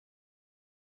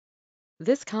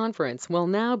This conference will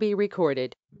now be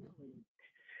recorded.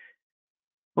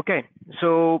 Okay,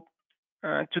 so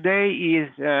today is,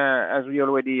 as we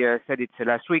already said it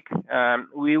last week,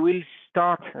 we will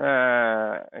start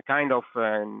a kind of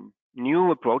new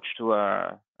approach to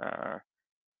a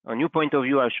new point of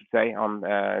view, I should say, on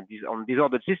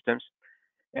disordered systems.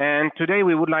 And today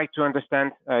we would like to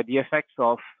understand the effects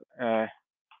of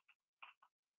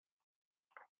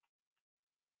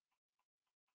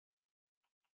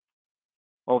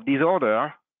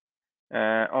disorder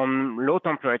on low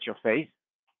temperature phase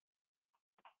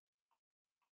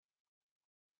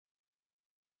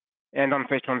and on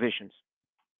phase transitions.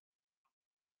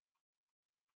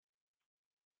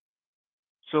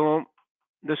 So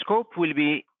the scope will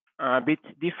be a bit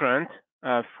different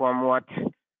from what,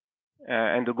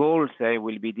 and the goals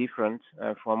will be different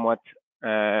from what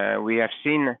we have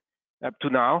seen up to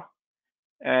now.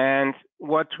 And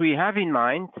what we have in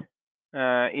mind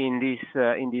in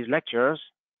these lectures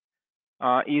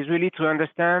is really to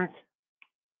understand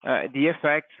the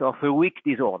effects of a weak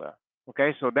disorder.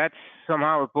 Okay, so that's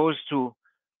somehow opposed to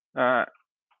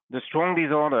the strong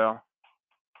disorder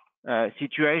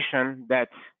situation that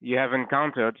you have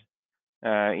encountered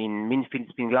in mean field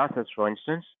spin glasses, for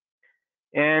instance.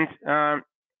 And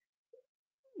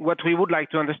what we would like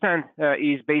to understand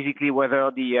is basically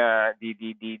whether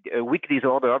the weak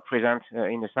disorder present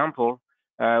in the sample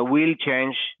will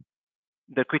change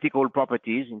the critical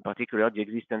properties, in particular the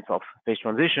existence of phase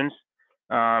transitions.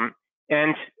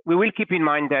 And we will keep in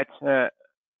mind that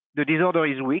the disorder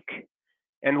is weak,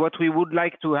 and what we would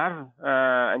like to have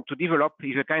and to develop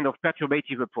is a kind of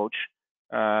perturbative approach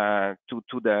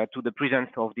to the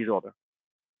presence of disorder.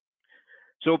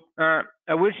 So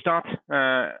I will start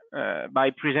by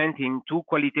presenting two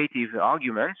qualitative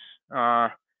arguments,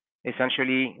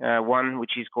 essentially one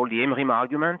which is called the Emrim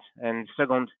argument, and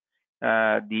second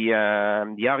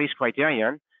the Harris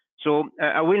criterion. So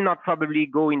I will not probably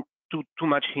go into too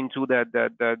much into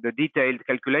the detailed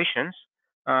calculations,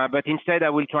 but instead I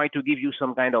will try to give you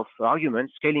some kind of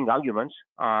arguments, scaling arguments.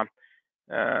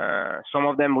 Some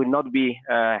of them will not be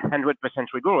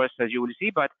 100% rigorous, as you will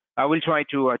see, but I will try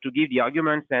to give the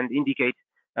arguments and indicate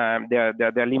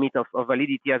their limit of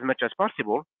validity as much as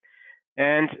possible.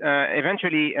 And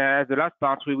eventually, as the last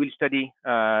part, we will study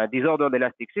disordered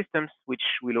elastic systems, which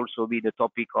will also be the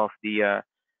topic of the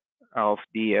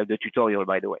tutorial,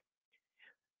 by the way.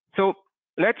 So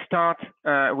let's start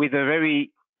with a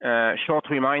very short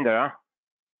reminder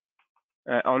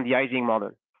on the Ising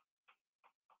model.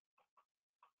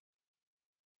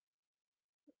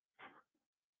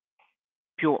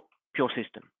 Pure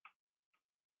system.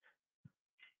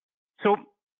 So,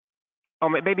 or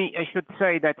maybe I should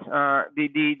say that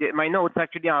my notes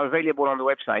actually are available on the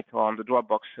website or on the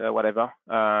Dropbox, whatever.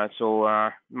 So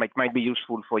might be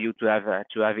useful for you to have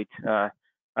it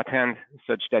at hand,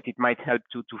 such that it might help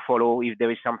to follow if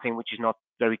there is something which is not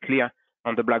very clear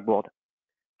on the blackboard.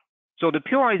 So the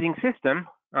pure Ising system,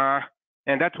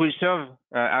 and that will serve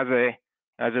as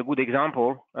a good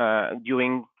example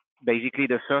during basically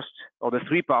the first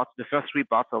three parts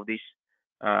of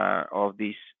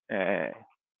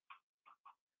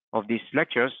these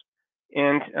lectures,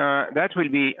 and that will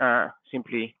be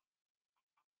simply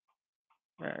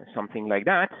something like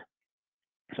that.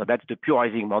 So that's the pure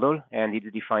Ising model, and it's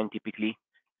defined typically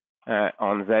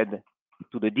on Z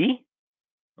to the D.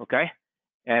 Okay,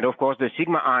 and of course the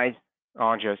sigma i's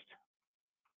are just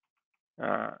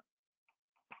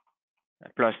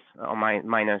plus or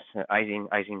minus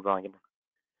Ising variable.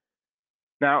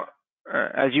 Now,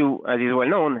 as is well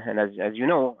known, and as you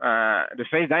know, the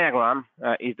phase diagram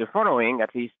is the following.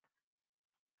 At least,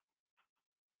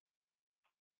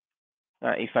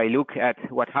 if I look at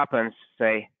what happens,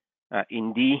 say,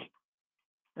 in D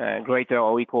greater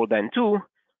or equal than 2,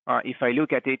 if I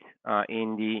look at it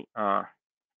in the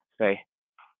say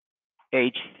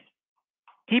H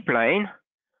T plane,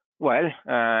 well,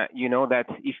 you know that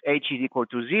if H is equal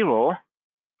to 0,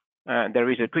 there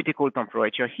is a critical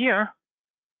temperature here,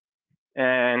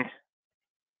 and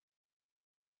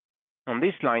on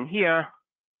this line here,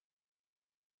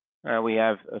 we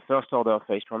have a first order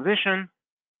phase transition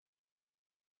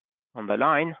on the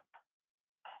line.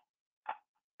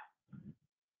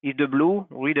 Is the blue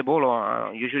readable,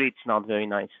 or usually it's not very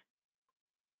nice?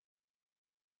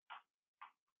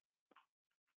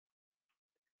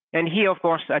 And here, of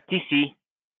course, at TC,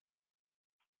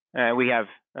 we have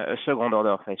a second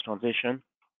order phase transition.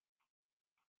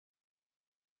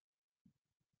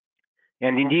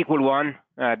 And in D equal 1,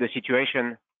 the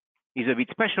situation is a bit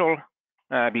special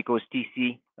because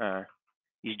TC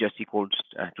is just equal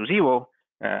to 0,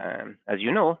 as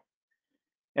you know.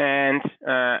 And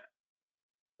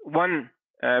one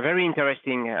very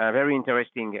interesting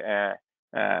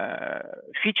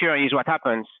feature is what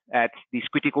happens at this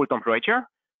critical temperature,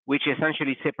 which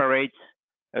essentially separates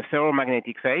a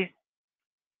ferromagnetic phase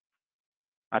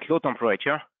at low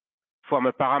temperature from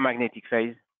a paramagnetic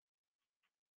phase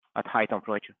at high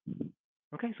temperature.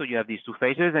 Okay, so you have these two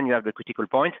phases and you have the critical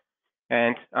point,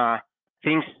 and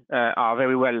things are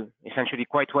very well, essentially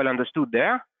quite well understood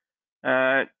there.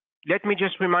 Let me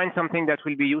just remind something that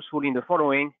will be useful in the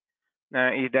following,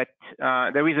 is that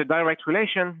there is a direct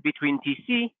relation between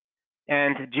Tc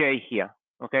and J here,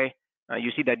 okay?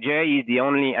 You see that J is the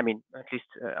only, I mean, at least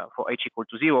for H equal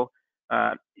to 0,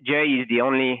 J is the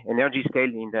only energy scale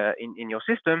in your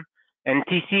system, and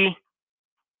Tc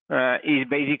is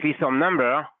basically some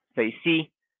number, say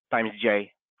C times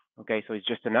J, okay? So it's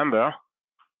just a number.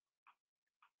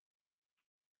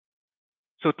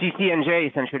 So Tc and J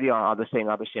essentially are the same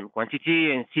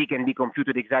quantity, and C can be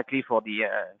computed exactly for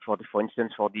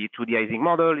instance, for the 2D Ising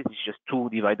model. It's just 2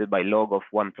 divided by log of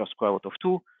 1 plus square root of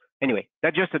 2. Anyway,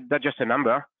 that's just a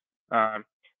number,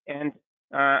 and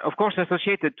of course,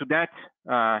 associated to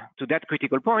that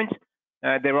critical point,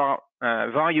 there are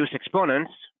various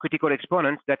exponents, critical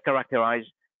exponents that characterize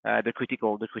the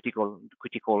critical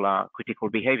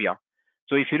behavior.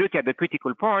 So if you look at the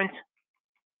critical point,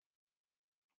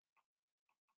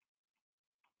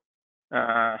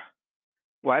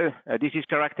 this is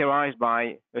characterized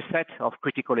by a set of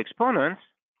critical exponents,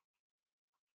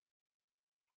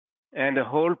 and the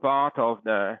whole part of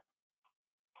the,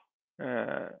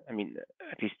 I mean,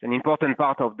 at least an important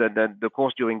part of the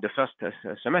course during the first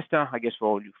semester, I guess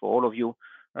for all of you,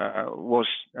 was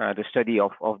the study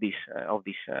of these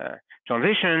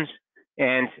transitions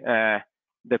and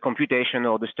the computation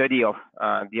or the study of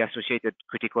the associated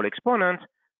critical exponent.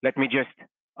 Let me just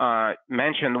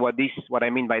mention what I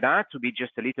mean by that, to be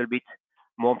just a little bit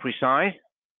more precise.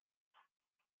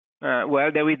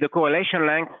 Well, there is the correlation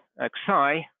length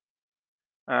psi,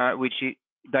 which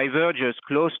diverges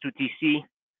close to Tc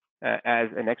as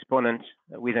an exponent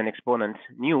with an exponent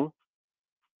nu.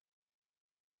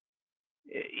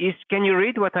 Can you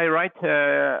read what I write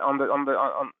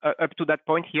up to that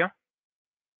point here?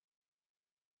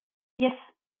 Yes,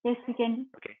 we can.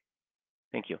 Okay,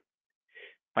 thank you.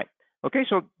 Fine. Okay,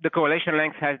 so the correlation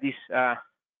length has this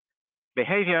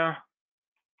behavior.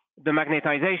 The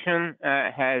magnetization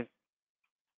has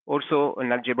also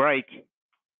an algebraic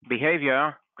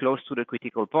behavior close to the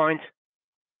critical point,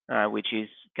 which is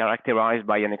characterized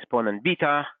by an exponent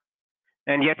beta.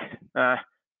 And yet,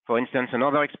 for instance,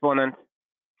 another exponent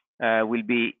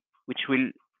which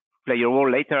will play a role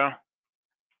later,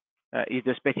 is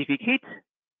the specific heat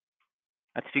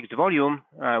at fixed volume,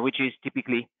 which is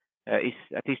typically,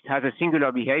 at least has a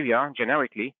singular behavior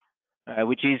generically,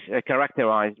 which is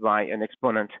characterized by an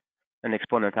exponent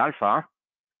alpha.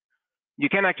 You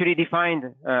can actually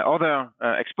define other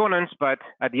exponents, but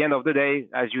at the end of the day,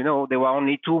 as you know, there were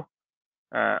only two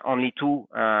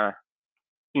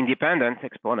independent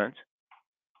exponents.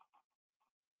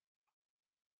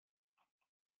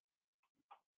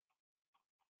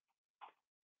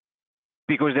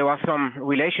 Because there are some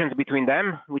relations between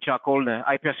them, which are called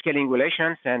hyperscaling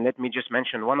relations, and let me just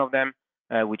mention one of them,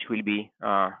 which will be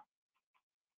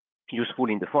useful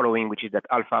in the following, which is that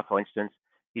alpha, for instance,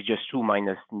 is just 2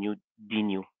 minus nu d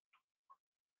nu.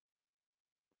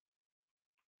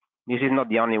 This is not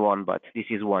the only one, but this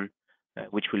is one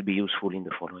which will be useful in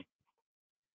the following.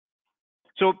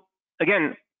 So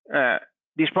again,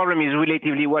 this problem is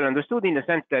relatively well understood in the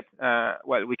sense that,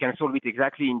 well, we can solve it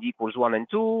exactly in d equals 1 and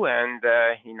 2, and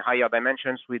in higher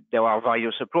dimensions, there are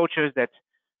various approaches that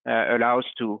allow us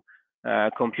to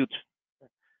compute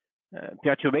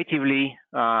perturbatively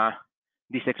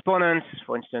these exponents.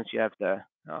 For instance, you have the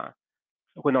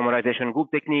renormalization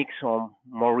group techniques, or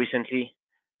more recently,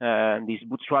 this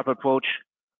bootstrap approach.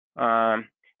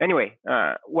 Anyway,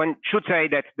 one should say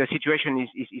that the situation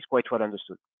is quite well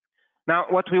understood. Now,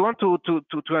 what we want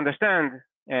to understand,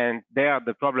 and there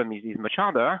the problem is much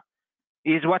harder,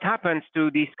 is what happens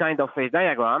to this kind of phase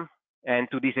diagram and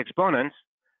to these exponents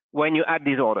when you add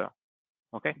disorder.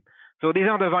 Okay, so these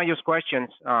are the various questions.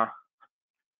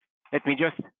 Let me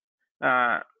just.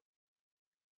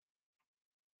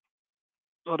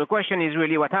 So the question is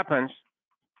really what happens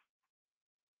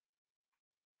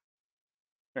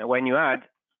when you add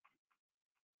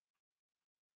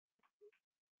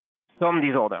some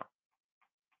disorder.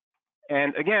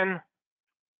 And again,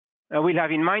 we'll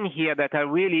have in mind here that I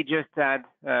really just had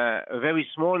a very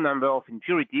small number of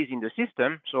impurities in the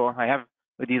system. So I have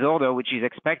a disorder which is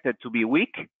expected to be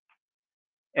weak.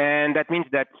 And that means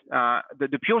that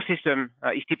the pure system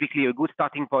is typically a good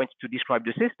starting point to describe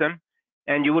the system.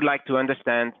 and you would like to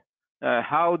understand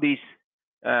how this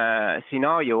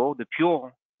scenario, the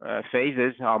pure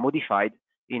phases, are modified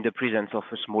in the presence of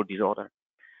a small disorder.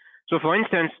 So for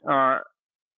instance,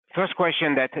 first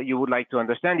question that you would like to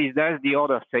understand is, does the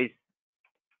order phase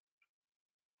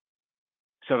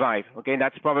survive? Okay,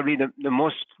 that's probably the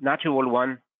most natural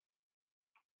one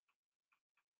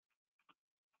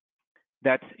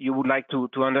that you would like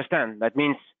to understand. That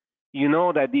means you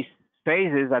know that this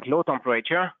phases at low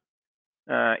temperature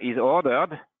is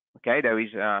ordered. Okay, there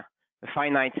is a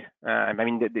finite, I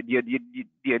mean,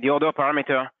 the order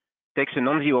parameter takes a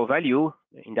non-zero value,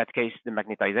 in that case, the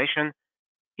magnetization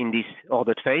in this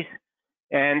ordered phase.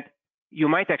 And you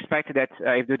might expect that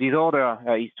if the disorder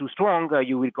is too strong,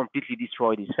 you will completely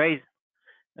destroy this phase.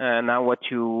 Now, what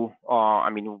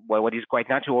is quite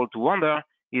natural to wonder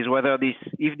is whether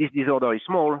if this disorder is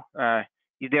small,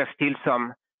 is there still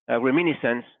some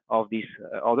reminiscence of this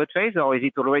ordered phase, or is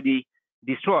it already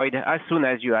destroyed as soon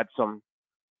as you add some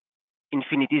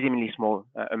infinitesimally small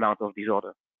amount of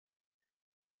disorder?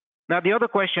 Now, the other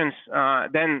questions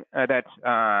then that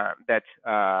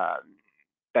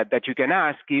you can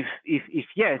ask, if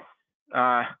yes,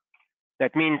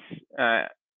 that means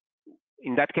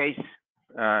in that case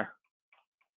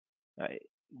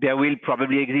there will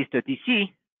probably exist a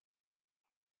TC.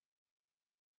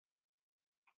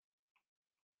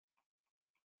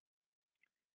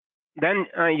 Then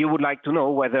you would like to know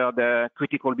whether the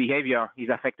critical behavior is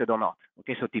affected or not.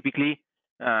 Okay, so typically,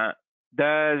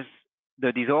 does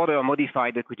the disorder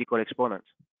modify the critical exponent?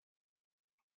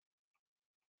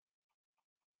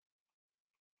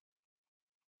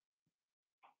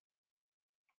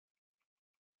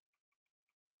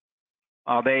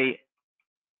 Are they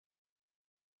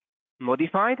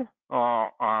modified,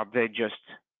 or are they just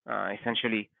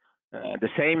essentially the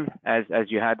same as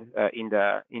you had in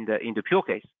the pure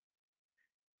case?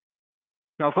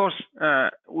 Now, of course,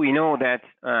 we know that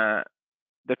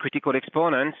the critical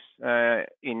exponents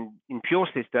in pure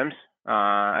systems,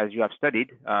 as you have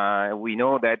studied, we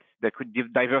know that the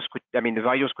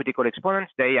various critical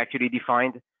exponents, they actually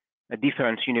defined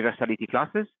different universality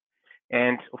classes.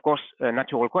 And of course, a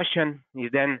natural question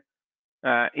is then,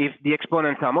 if the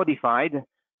exponents are modified,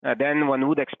 then one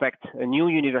would expect new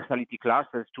universality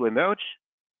classes to emerge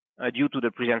due to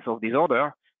the presence of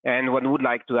disorder, and one would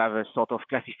like to have a sort of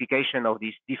classification of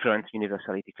these different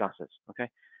universality classes. Okay,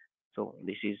 so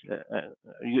this is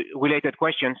related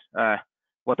questions.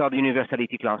 What are the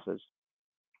universality classes?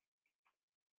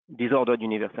 Disordered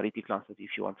universality classes,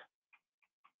 if you want.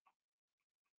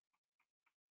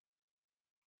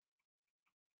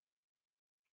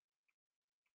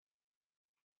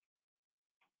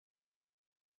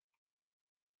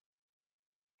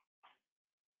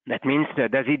 That means,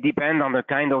 does it depend on the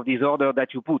kind of disorder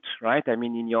that you put, right? I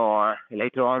mean, in your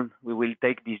later on, we will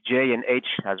take this J and H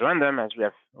as random, as we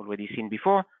have already seen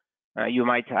before. You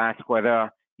might ask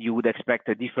whether you would expect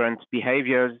different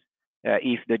behaviors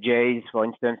if the J's, for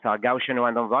instance, are Gaussian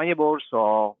random variables,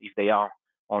 or if they are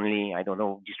only, I don't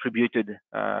know, distributed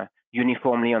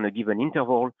uniformly on a given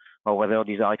interval, or whether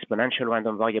these are exponential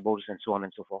random variables, and so on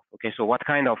and so forth. Okay, so what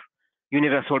kind of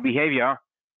universal behavior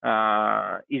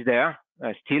is there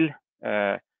still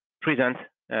present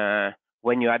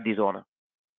when you add disorder?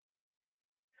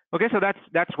 Okay, so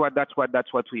that's what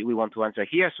we want to answer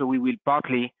here. So we will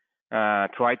partly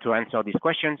try to answer these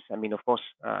questions. I mean, of course,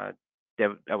 I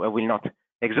will not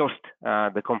exhaust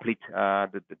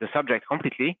the subject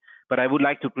completely, but I would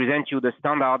like to present you the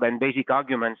standard and basic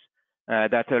arguments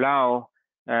that allow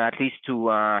at least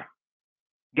to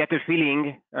get a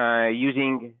feeling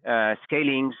using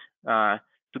scalings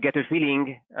to get a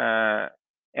feeling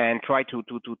and try to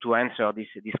answer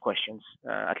these questions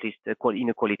at least in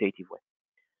a qualitative way.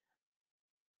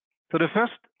 So the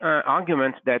first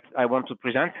argument that I want to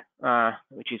present,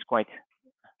 which is quite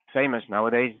famous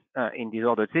nowadays in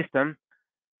disordered system,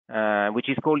 which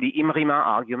is called the Imrima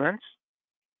argument.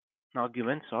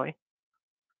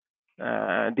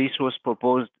 This was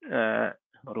proposed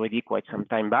already quite some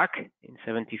time back in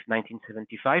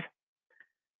 1975.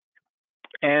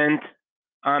 And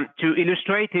to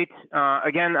illustrate it,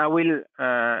 again, I will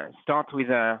start with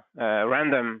a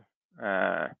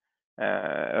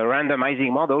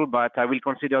randomizing model, but I will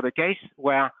consider the case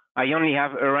where I only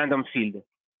have a random field,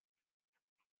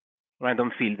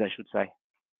 I should say.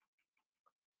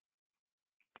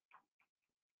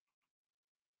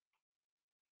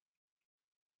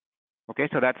 Okay,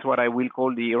 so that's what I will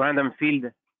call the random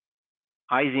field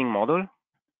Ising model.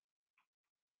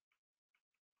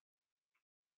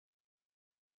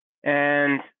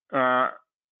 And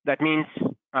that means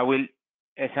I will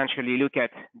essentially look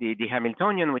at the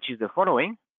Hamiltonian, which is the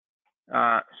following.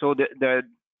 So the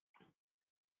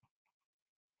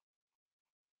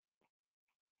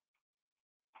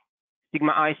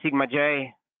sigma I, sigma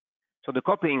j, so the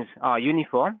couplings are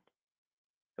uniform.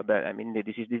 So that, I mean,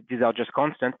 these are just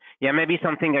constant. Yeah, maybe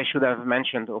something I should have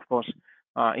mentioned, of course,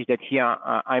 is that here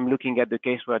I'm looking at the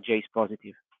case where j is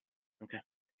positive. Okay.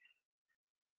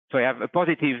 So I have a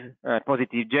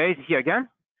positive j's here again,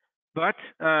 but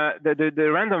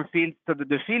the random fields, so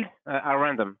the fields are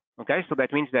random. Okay, so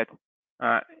that means that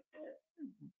I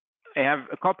have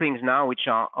couplings now which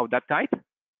are of that type,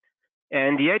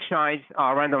 and the HIs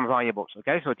are random variables.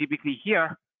 Okay, so typically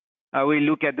here I will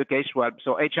look at the case where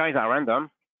so HIs are random,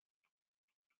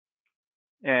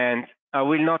 and I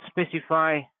will not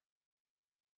specify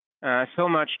so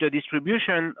much the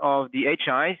distribution of the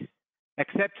HIs,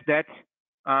 except that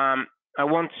I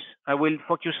will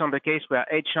focus on the case where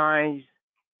HIs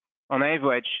on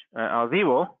average are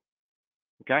 0.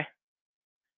 Okay,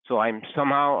 so I'm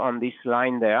somehow on this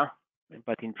line there,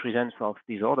 but in presence of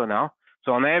disorder now.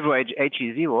 So on average, H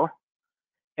is 0,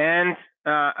 and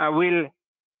I will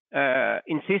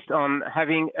insist on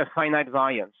having a finite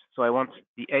variance. So I want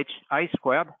the HI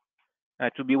squared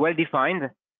to be well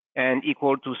defined and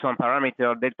equal to some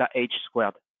parameter delta H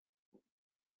squared.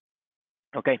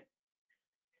 Okay.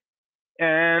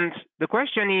 And the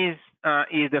question is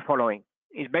the following: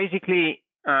 is basically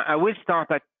I will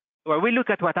look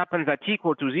at what happens at T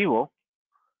equal to 0.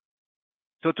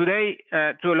 So today,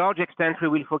 to a large extent, we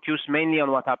will focus mainly on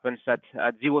what happens at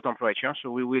 0 temperature.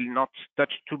 So we will not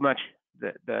touch too much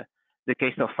the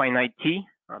case of finite T,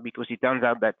 because it turns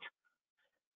out that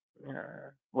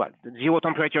well, the 0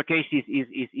 temperature case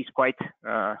is quite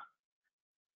I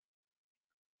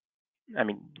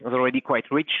mean, already quite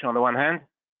rich on the one hand,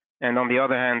 and on the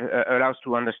other hand, allows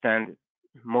to understand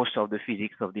most of the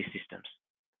physics of these systems.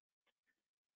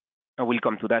 I will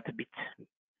come to that a bit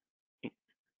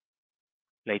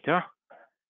later.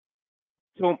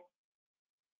 So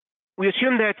we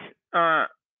assume that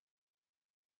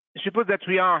suppose that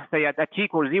we are, say, at T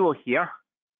equals 0 here,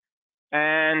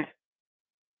 and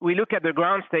we look at the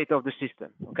ground state of the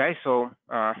system. Okay, so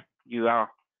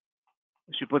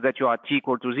suppose that you are at T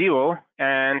equal to 0,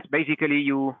 and basically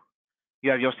you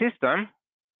have your system,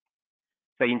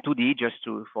 say in 2D, just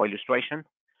for illustration,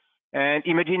 and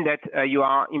imagine that you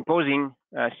are imposing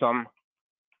some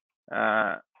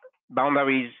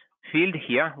boundaries field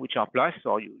here, which are plus,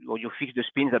 or you fix the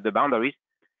spins at the boundaries,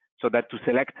 so that to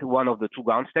select one of the two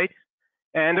ground states,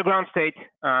 and the ground state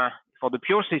for the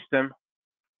pure system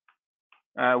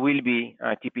will be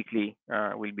typically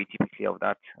of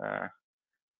that.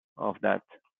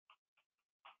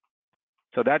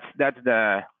 So that's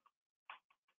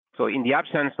so in the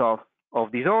absence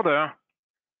of disorder,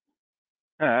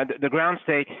 the ground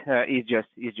state is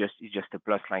just a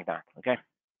plus like that. Okay.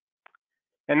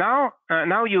 And now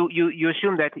you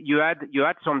assume that you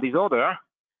add some disorder,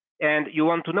 and you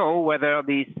want to know whether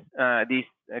this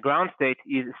ground state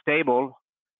is stable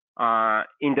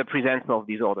in the presence of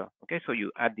disorder. Okay, so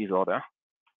you add disorder,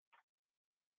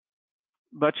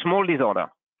 but small disorder.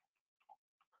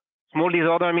 Small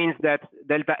disorder means that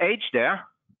delta H there,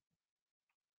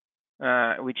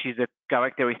 which is a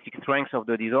characteristic strength of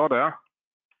the disorder,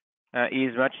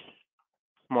 is much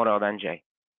smaller than J.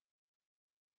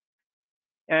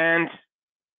 And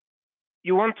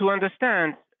you want to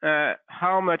understand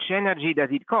how much energy does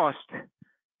it cost,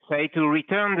 say, to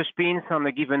return the spins on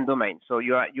a given domain. So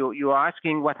you are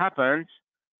asking what happens,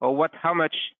 or how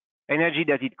much energy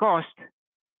does it cost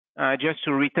just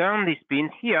to return the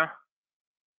spins here,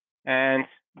 and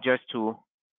just to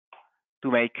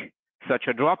make such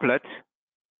a droplet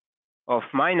of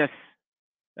minus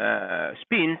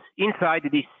spins inside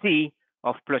this C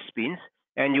of plus spins.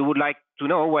 And you would like to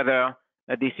know whether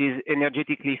this is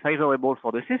energetically favorable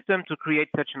for the system to create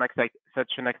such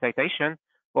an excitation,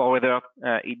 or whether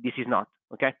this is not.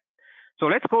 Okay, so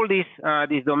let's call this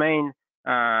domain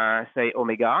say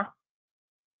omega.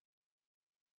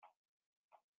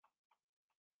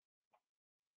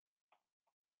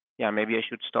 Yeah, maybe I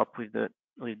should stop with the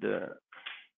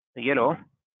yellow,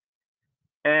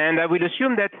 and I will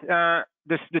assume that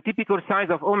the typical size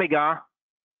of omega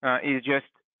is just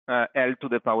L to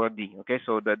the power D. Okay,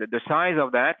 so the size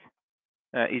of that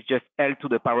is just L to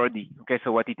the power D. Okay,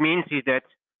 so what it means is that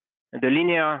the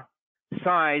linear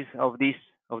size of this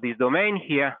domain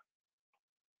here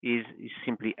is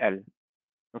simply L.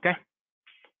 Okay,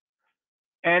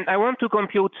 and I want to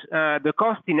compute the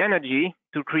cost in energy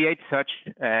to create such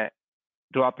a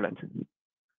droplet.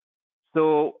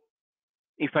 So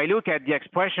if I look at the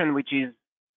expression which is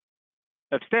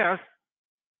upstairs,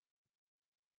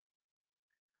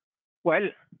 well,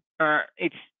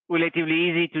 relatively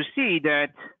easy to see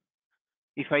that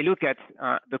if I look at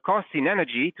the cost in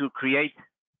energy to create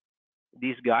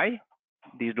this guy,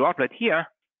 this droplet here,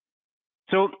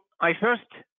 so I first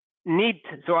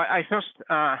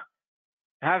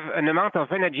have an amount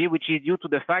of energy which is due to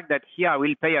the fact that here I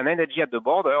will pay an energy at the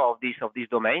border of this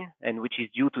domain, and which is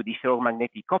due to the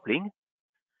ferromagnetic coupling,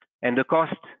 and the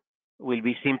cost will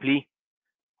be simply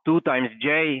 2 times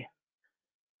J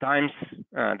times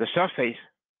the surface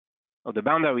of the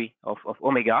boundary of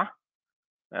omega,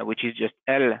 which is just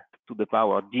L to the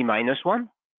power d minus 1.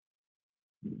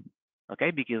 Okay,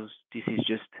 because this is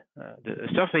just the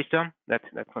surface term that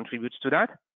contributes to that.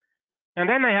 And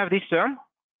then I have this term,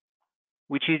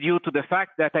 which is due to the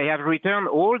fact that I have returned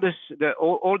all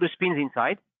the spins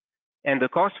inside, and the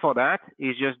cost for that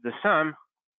is just the sum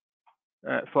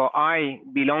for I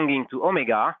belonging to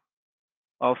omega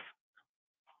of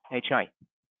hi.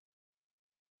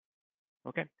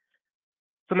 Okay.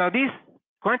 So now this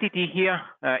quantity here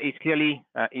is clearly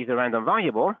is a random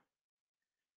variable.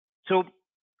 So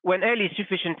when L is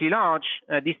sufficiently large,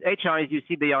 these HIs, you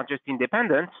see they are just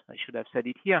independent. I should have said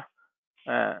it here.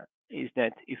 Is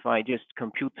that if I just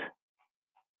compute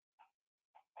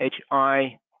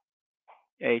HI,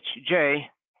 Hj,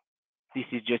 this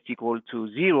is just equal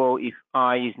to 0 if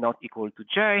I is not equal to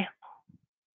j.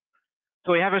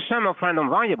 So I have a sum of random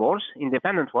variables,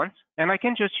 independent ones, and I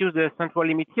can just use the central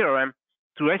limit theorem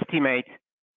to estimate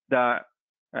the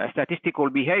statistical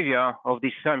behavior of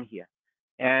this sum here.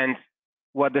 And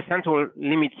what the central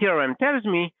limit theorem tells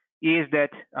me is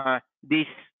that this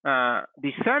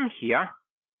sum here,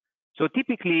 so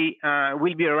typically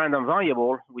will be a random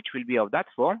variable, which will be of that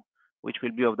form, which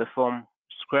will be of the form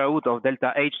square root of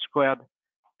delta H squared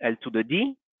L to the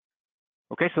D.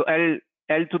 Okay, so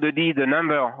L to the D is the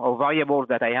number of variables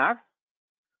that I have.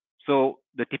 So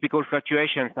the typical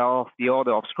fluctuations are of the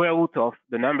order of square root of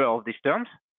the number of these terms,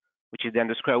 which is then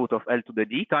the square root of L to the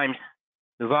D times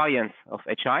the variance of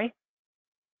HI.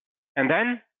 And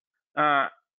then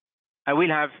I will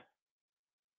have,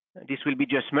 this will be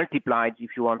just multiplied,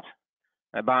 if you want,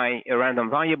 by a random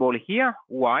variable here,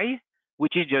 y,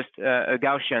 which is just a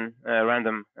Gaussian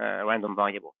random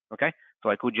variable. Okay, so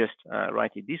I could just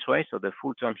write it this way. So the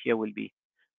full term here will be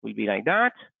like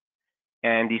that,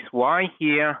 and this y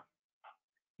here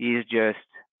is just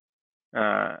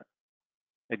a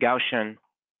Gaussian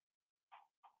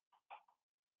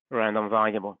random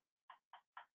variable.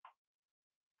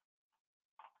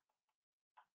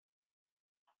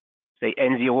 Say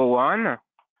n01,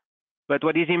 but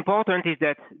what is important is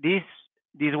that this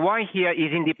y here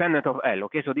is independent of L.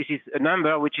 Okay, so this is a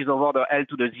number which is of order L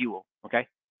to the 0. Okay.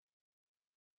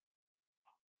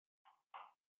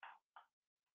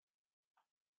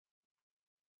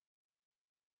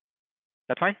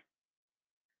 That's fine.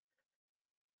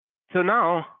 So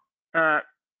now I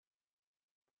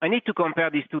need to compare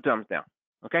these two terms there.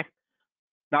 Okay.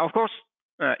 Now, of course,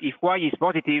 if y is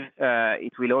positive,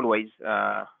 it will always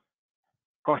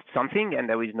cost something, and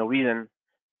there is no reason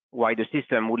why the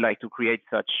system would like to create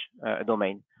such a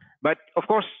domain. But of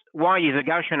course, y is a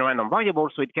Gaussian random variable,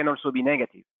 so it can also be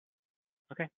negative.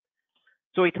 Okay.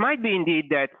 So it might be indeed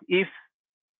that if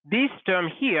this term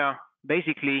here,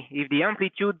 basically, if the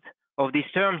amplitude of this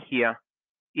term here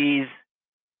is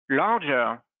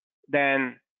larger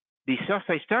than the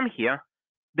surface term here,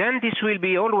 then this will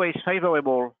be always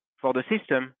favorable for the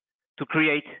system to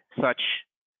create such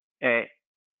a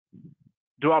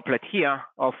droplet here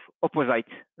of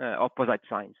opposite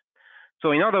signs.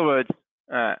 So in other words,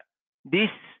 this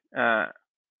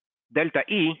delta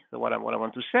E, so what I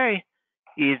want to say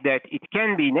is that it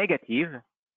can be negative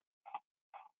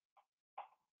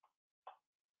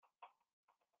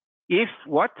if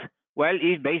what? Well,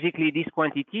 if basically this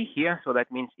quantity here, so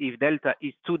that means if delta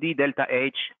is 2d delta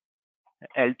H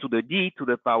L to the D to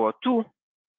the power 2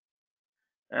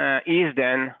 is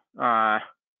then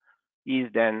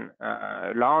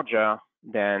larger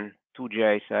than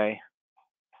 2j, say,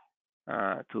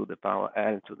 to the power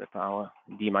L to the power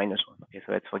D minus 1. Okay,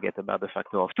 so let's forget about the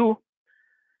factor of 2.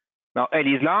 Now L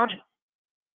is large,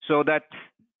 so that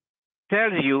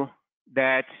tells you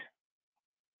that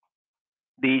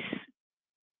this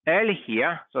L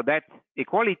here, so that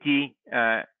equality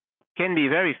can be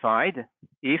verified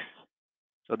if,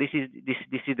 so this is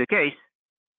the case.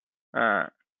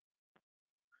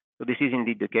 So this is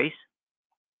indeed the case.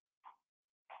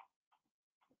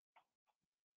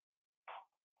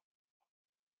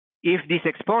 If this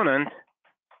exponent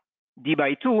d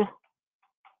by 2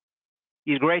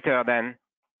 is greater than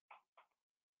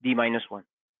d minus 1,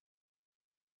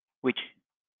 which,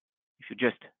 if you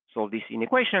just solve this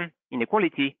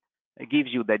inequality,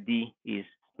 gives you that d is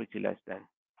pretty less than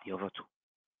d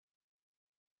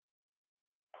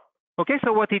Okay,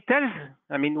 so what it tells,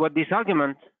 what this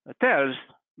argument tells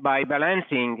by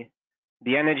balancing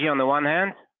the energy on the one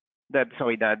hand, the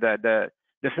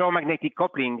ferromagnetic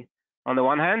coupling on the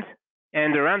one hand,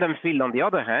 and the random field on the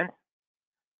other hand,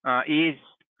 is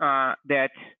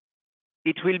that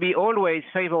it will be always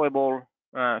favorable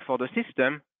for the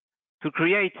system to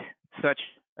create such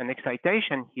an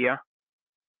excitation here,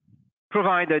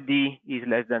 provided D is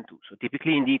less than 2. So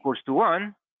typically in D equals to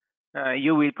 1,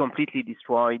 you will completely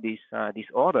destroy this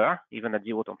order, even at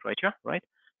 0 temperature, right?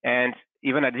 And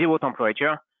even at 0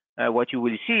 temperature, what you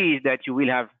will see is that you will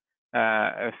have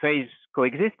a phase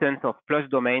coexistence of plus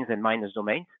domains and minus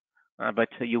domains, but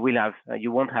you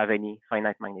won't have any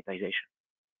finite magnetization.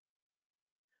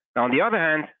 Now, on the other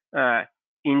hand,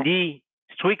 in D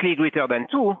strictly greater than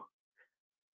 2,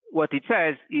 what it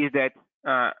says is that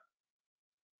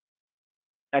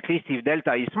at least if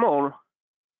delta is small,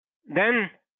 then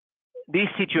this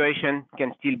situation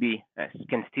can still be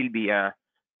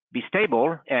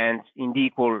stable, and in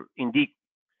D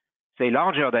say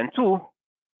larger than 2,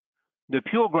 the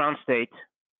pure ground state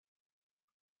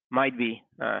might be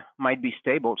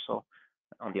stable. So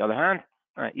on the other hand,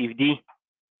 if D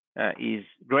is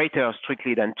greater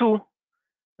strictly than 2,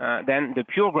 then the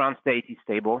pure ground state is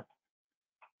stable.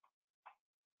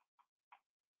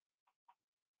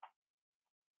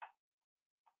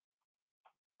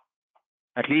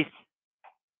 At least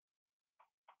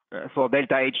for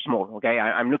delta H small. Okay,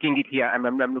 I'm looking at here.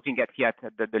 I'm looking at here at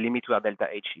the limit where delta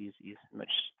H is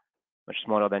much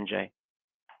smaller than J.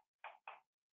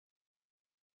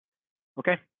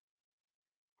 Okay.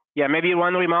 Yeah, maybe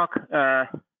one remark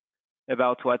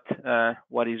about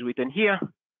what is written here.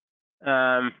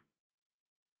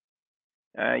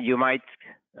 You might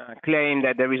claim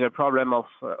that there is a problem of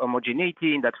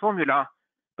homogeneity in that formula,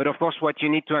 but of course, what you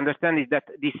need to understand is that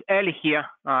this L here,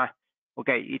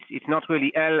 okay, it's not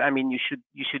really L. You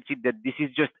should see that this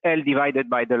is just L divided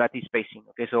by the lattice spacing.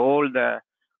 Okay, so all the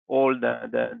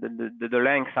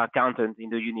lengths are counted in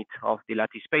the unit of the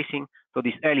lattice spacing. So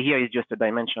this L here is just a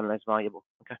dimensionless variable.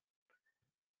 Okay,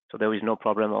 so there is no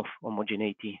problem of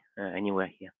homogeneity anywhere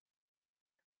here.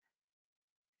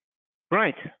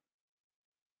 Right.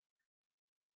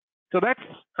 So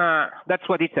that's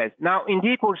what it says. Now in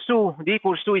D equals 2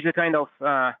 is a kind of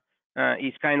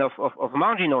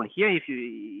marginal here,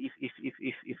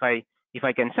 if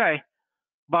I can say.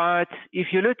 But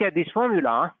if you look at this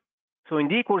formula, so in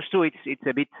D equals 2,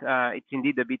 it's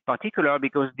indeed a bit particular,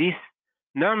 because this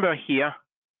number here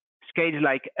scales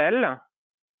like L,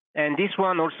 and this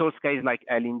one also scales like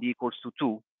L in D equals to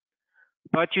 2.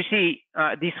 But you see,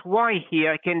 this Y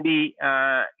here can be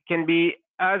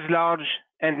as large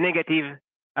and negative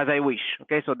as I wish.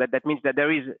 Okay, so that means that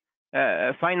there is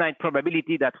a finite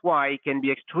probability that Y can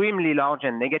be extremely large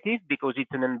and negative, because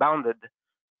it's an unbounded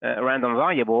random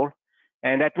variable.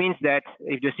 And that means that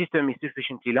if the system is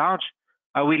sufficiently large,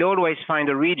 I will always find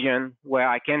a region where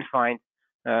I can find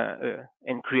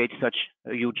and create such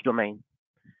a huge domain.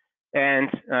 And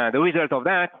the result of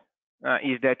that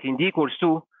is that in D equals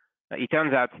 2, it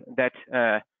turns out that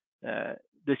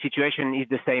the situation is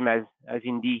the same as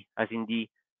in D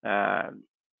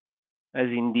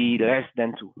less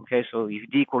than 2. Okay, so if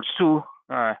D equals 2,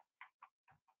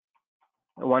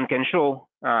 one can show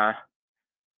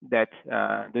that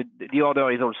the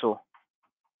order is also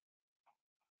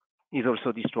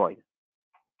destroyed.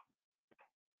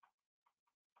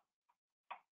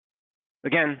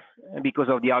 Again, because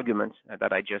of the arguments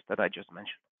that I just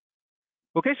mentioned.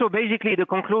 Okay, so basically the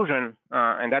conclusion,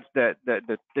 and that's the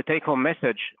take-home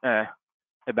message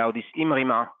about this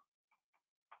IMRIMA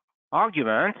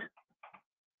argument,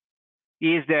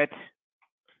 is that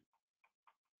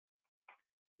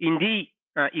in D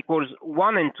equals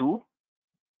 1 and 2,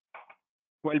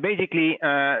 well, basically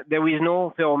there is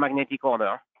no ferromagnetic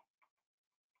order.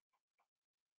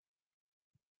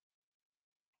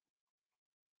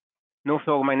 No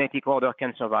ferromagnetic order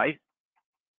can survive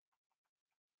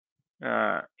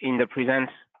in the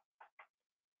presence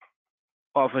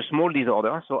of a small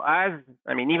disorder. So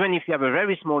even if you have a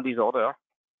very small disorder,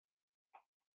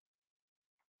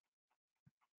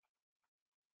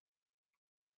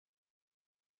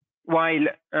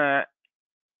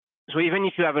 so even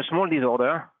if you have a small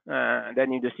disorder,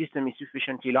 then if the system is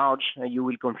sufficiently large, you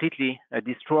will completely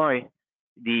destroy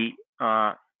the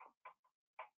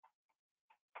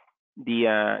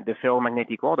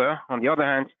ferromagnetic order. On the other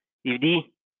hand, if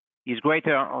D is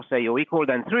greater or say or equal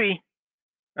than 3,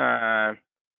 there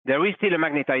is still a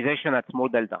magnetization at small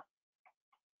delta.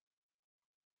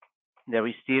 There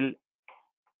is still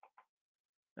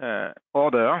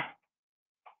order.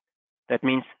 That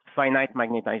means finite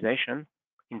magnetization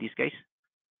in this case.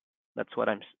 That's what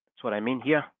I mean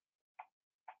here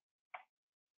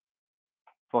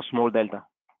for small delta,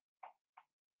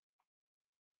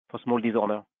 for small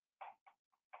disorder.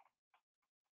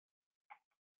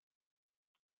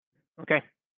 Okay.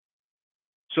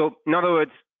 So in other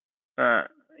words,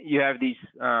 you have this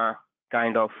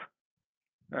kind of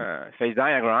phase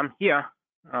diagram here.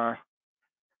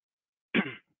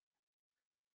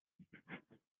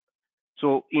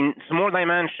 So in small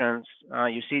dimensions,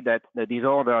 you see that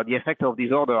the effect of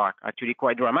disorder are actually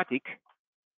quite dramatic.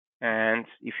 And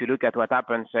if you look at what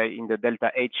happens, say, in the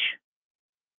delta H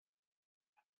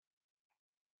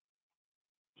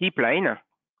T plane,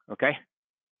 okay?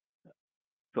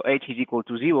 So H is equal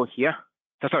to 0 here.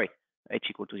 So sorry, H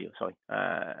equal to 0, sorry.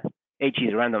 H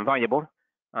is a random variable.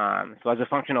 So as a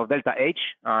function of delta H,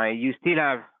 you still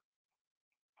have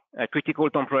a critical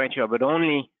temperature, but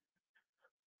only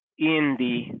in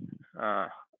the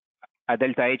at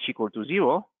delta H equal to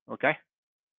 0, okay?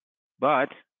 But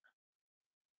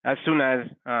as soon as,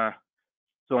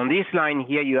 so on this line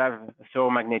here, you have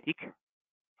ferromagnetic,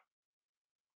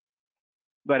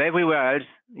 but everywhere else,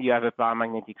 you have a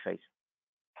paramagnetic phase.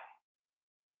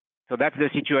 So that's the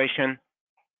situation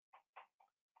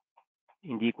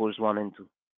in D equals 1 and 2.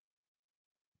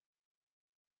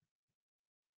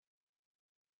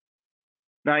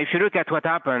 Now, if you look at what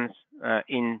happens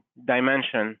in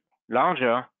dimension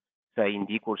larger, say in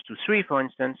D equals to 3, for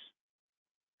instance,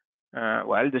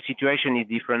 well, the situation is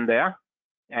different there.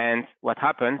 And what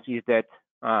happens is that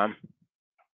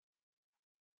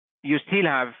you still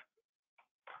have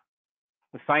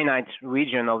a finite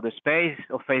region of the space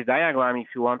of phase diagram, if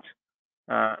you want,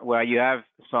 where you have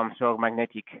some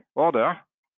ferromagnetic order.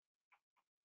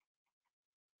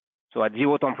 So at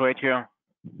 0 temperature,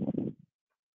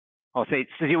 or say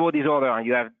it's 0 disorder,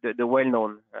 you have the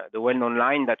well-known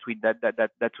line that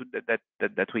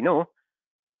we know.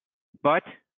 But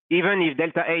even if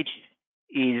delta H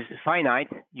is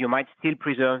finite, you might still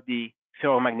preserve the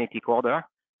ferromagnetic order,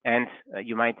 and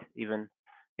you might even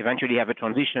eventually have a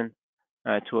transition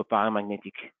to a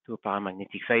paramagnetic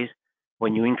phase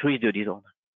when you increase the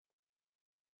disorder.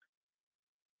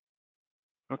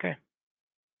 Okay.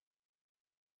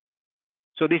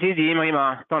 So this is the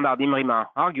standard IMRIMA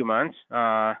argument.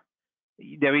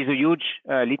 There is a huge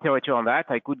literature on that.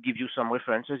 I could give you some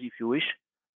references if you wish.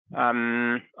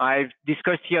 I've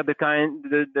discussed here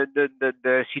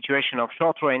the situation of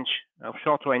short range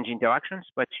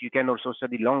interactions, but you can also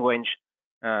study long range.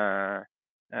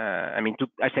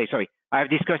 I've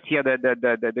discussed here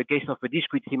the case of a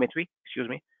discrete symmetry. Excuse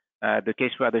me, the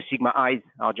case where the sigma i's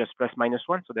are just plus minus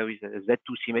 1, so there is a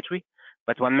Z2 symmetry.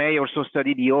 But one may also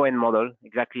study the ON model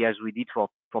exactly as we did for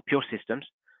pure systems.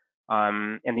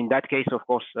 And in that case, of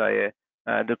course, the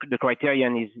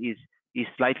criterion is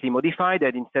slightly modified,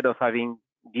 and instead of having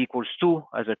D equals 2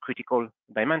 as a critical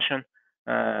dimension,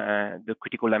 the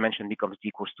critical dimension becomes D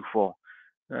equals to 4,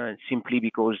 simply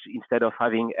because instead of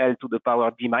having L to the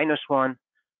power D minus 1,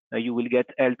 you will get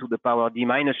L to the power D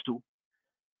minus 2.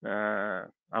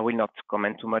 I will not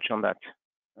comment too much on that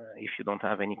if you don't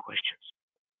have any questions.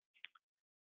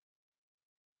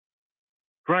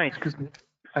 Right. Excuse me,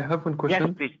 I have one question.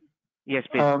 Yes, please. Yes,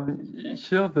 please.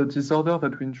 Here, the disorder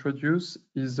that we introduce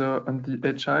is on the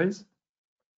HIs.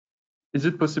 Is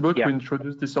it possible to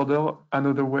introduce disorder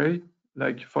another way,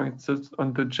 like for instance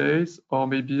on the J's, or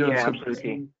maybe on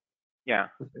absolutely. Yeah,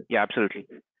 absolutely.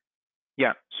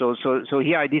 Yeah. So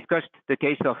here I discussed the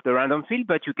case of the random field,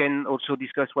 but you can also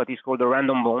discuss what is called a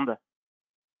random bond,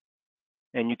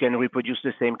 and you can reproduce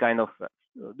the same kind of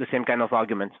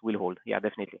arguments will hold. Yeah,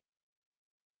 definitely.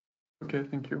 Okay,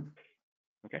 thank you.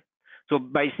 Okay. So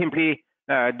by simply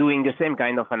doing the same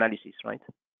kind of analysis, right?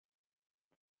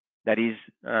 That is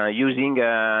using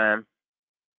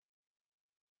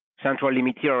central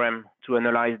limit theorem to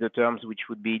analyze the terms, which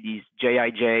would be these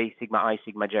Jij, sigma I,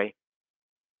 sigma j.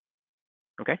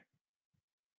 Okay.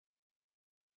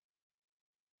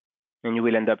 And you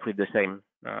will end up with the same,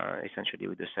 essentially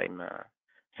with the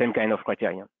same kind of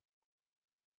criterion.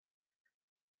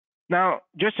 Now,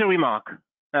 just a remark.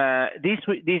 This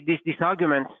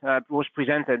argument was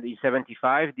presented in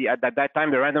 '75. At that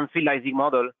time, the random field Ising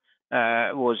model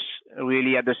was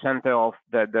really at the center of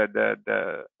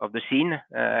the scene,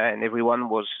 and everyone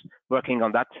was working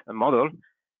on that model.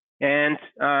 And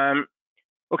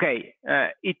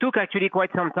it took actually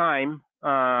quite some time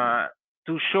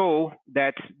to show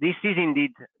that this is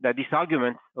indeed this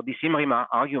argument, or this IMRIMA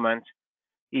argument,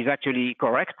 is actually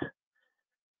correct.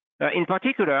 In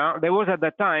particular, there was at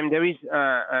that time, there is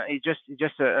it's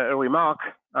just a remark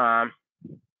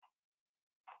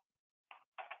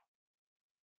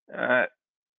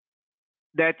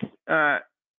that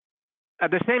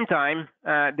at the same time,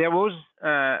 there was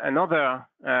another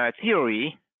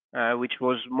theory, which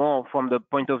was more from the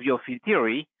point of view of field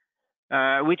theory,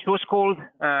 which was called,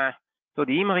 so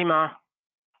the Imrima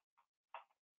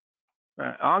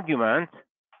argument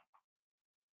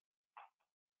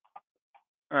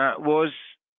was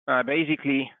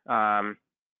basically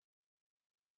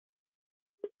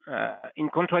in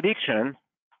contradiction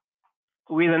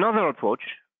with another approach,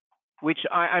 which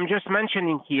I'm just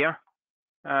mentioning here,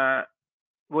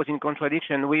 was in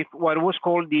contradiction with what was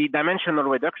called the dimensional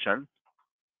reduction.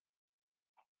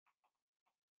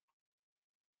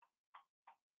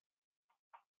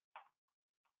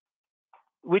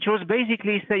 Which was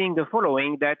basically saying the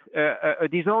following, that a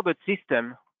disordered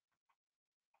system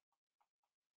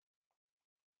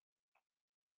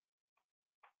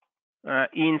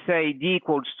in, say, D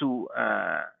equals to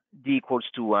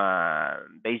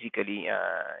basically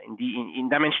in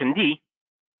dimension D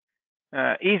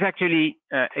is actually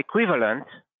equivalent,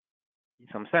 in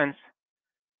some sense,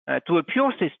 to a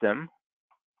pure system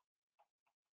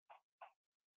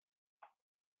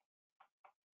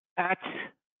at,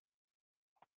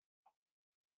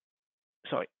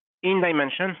 sorry, in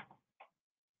dimension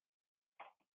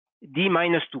D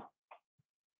minus 2.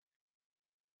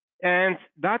 And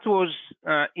that was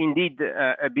indeed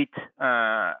a bit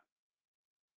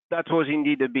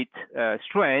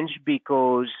strange,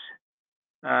 because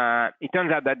it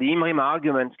turns out that the Imrima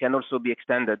arguments can also be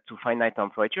extended to finite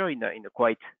temperature in a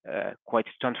quite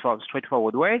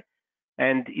straightforward way,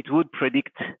 and it would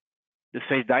predict the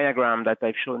phase diagram that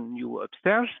I've shown you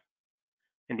upstairs,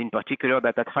 and in particular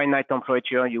that at finite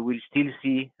temperature you will still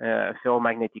see a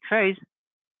ferromagnetic phase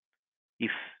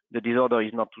if the disorder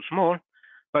is not too small.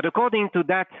 But according to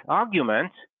that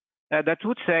argument, that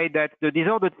would say that the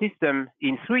disordered system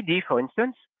in 3D, for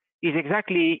instance, is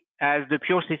exactly as the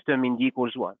pure system in D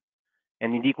equals 1.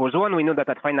 And in D equals 1, we know that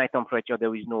at finite temperature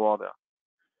there is no order.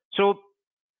 So,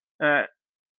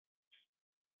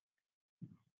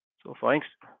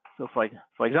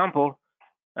 for example,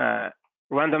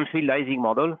 random field Ising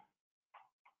model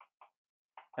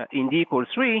in D equals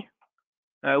 3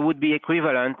 would be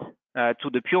equivalent to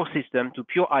the pure system, to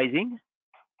pure Ising,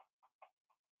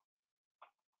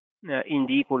 in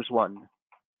D equals 1.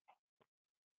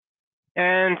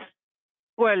 And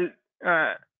well,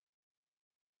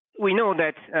 we know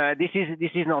that this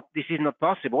is not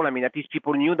possible. I mean, at least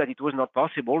people knew that it was not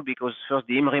possible, because first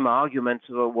the Imrima argument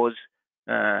was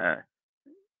so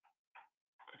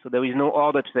there is no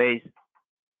ordered phase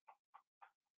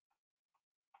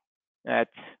at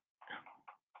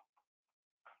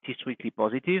T strictly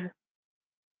positive,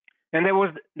 and there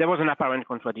was an apparent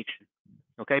contradiction.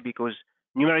 Okay, because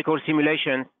numerical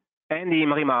simulation and the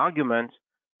Imrima argument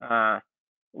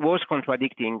was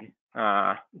contradicting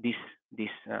this,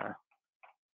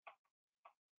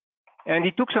 and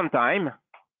it took some time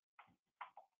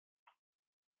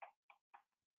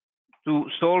to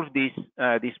solve this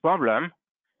problem,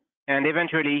 and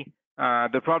eventually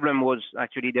the problem was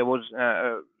actually, there was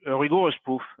a rigorous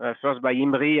proof, first by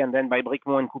Imri and then by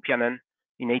Bricmont and Kupianen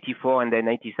in 84 and then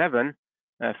 87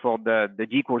 for the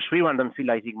D equals 3 random field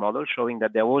Ising model, showing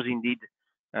that there was indeed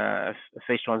a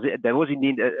phase transition, there was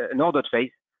indeed an ordered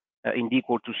phase in D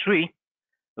equal to 3,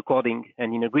 according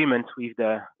and in agreement with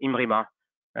the Imrima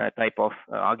type of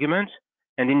argument.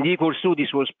 And in D equals 2,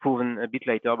 this was proven a bit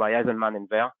later by Eisenman and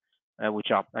Ver,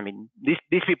 which are, I mean,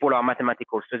 these people are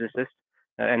mathematical physicists,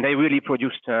 and they really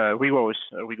produced rigorous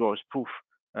proof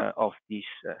of this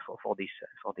for this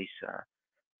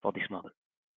model.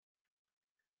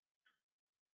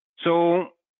 So,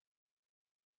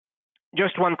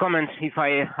 just one comment, if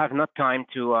I have not time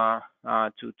to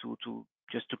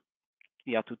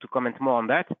comment more on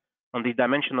that, on the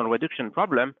dimensional reduction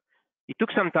problem. It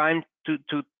took some time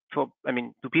for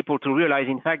people to realize,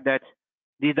 in fact, that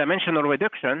this dimensional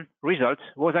reduction result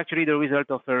was actually the result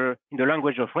of in the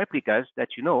language of replicas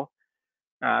that you know.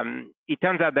 It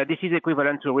turns out that this is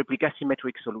equivalent to a replica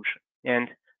symmetric solution, and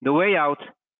the way out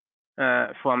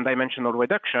from dimensional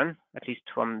reduction, at least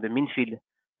from the mean field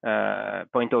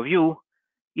point of view,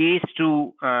 is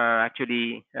to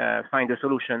actually find a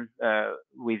solution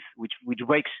which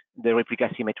breaks the replica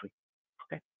symmetry.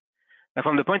 Okay. Now,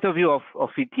 from the point of view of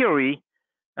field theory,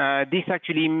 this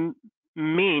actually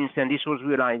means, and this was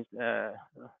realized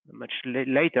much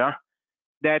later,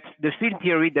 that the field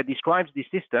theory that describes this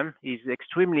system is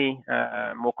extremely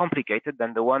more complicated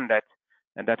than the one that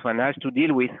one has to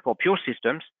deal with for pure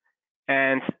systems.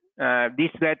 And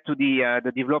this led to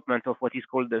the development of what is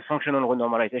called the functional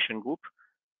renormalization group,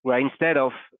 where instead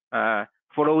of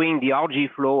following the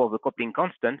RG flow of a coupling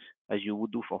constant, as you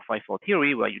would do for 5-4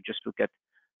 theory, where you just look at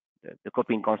the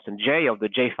copying constant J of the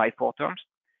J5 terms.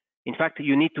 In fact,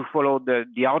 you need to follow the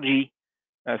RG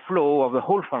flow of the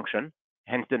whole function,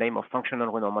 hence the name of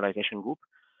functional renormalization group,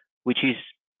 which is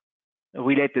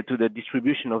related to the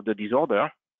distribution of the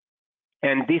disorder.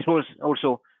 And this was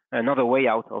also another way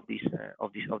out of this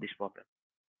problem.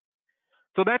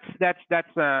 So that's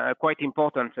a quite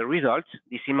important result,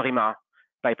 this IMRIMA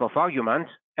type of argument,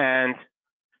 and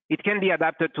it can be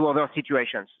adapted to other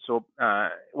situations. So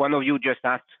one of you just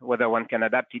asked whether one can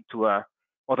adapt it to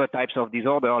other types of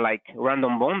disorder like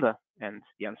random bond, and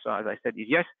the answer, as I said, is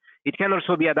yes. It can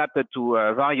also be adapted to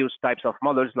various types of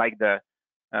models like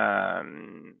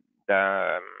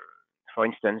for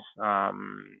instance,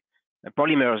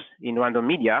 polymers in random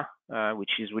media,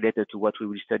 which is related to what we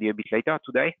will study a bit later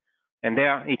today. And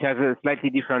there it has a slightly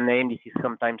different name. This is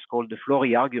sometimes called the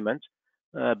Flory argument,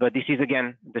 but this is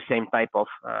again the same type of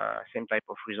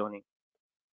reasoning.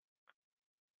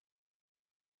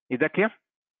 Is that clear?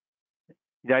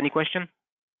 Is there any question?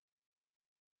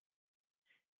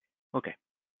 Okay.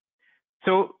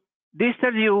 So this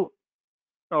tells you,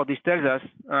 or this tells us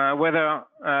whether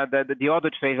the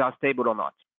ordered phase are stable or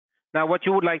not. Now, what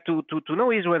you would like to know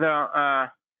is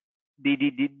whether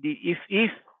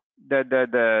if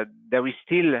there is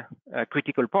still a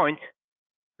critical point,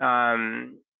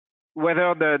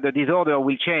 whether the disorder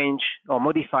will change or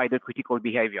modify the critical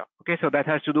behavior. Okay, so that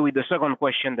has to do with the second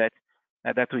question that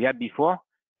we had before,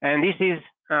 and this is,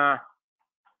 I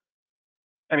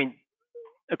mean,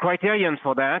 a criterion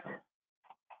for that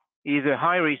is a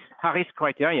Harris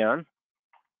criterion,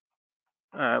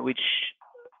 which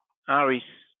Harris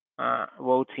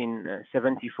wrote in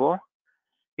 74.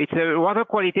 It's a rather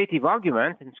qualitative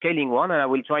argument and scaling one, and I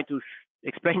will try to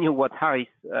explain you what Harris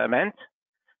meant.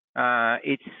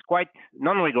 It's quite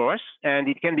non-rigorous, and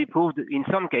it can be proved in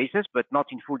some cases, but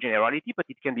not in full generality, but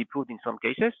it can be proved in some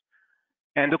cases.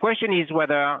 And the question is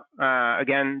whether,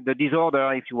 again, the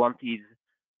disorder, if you want, is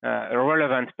a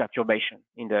relevant perturbation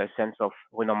in the sense of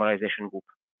renormalization group.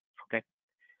 Okay.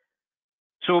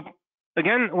 So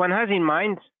again, one has in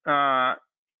mind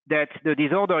that the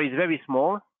disorder is very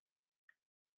small,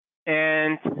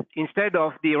 and instead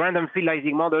of the random field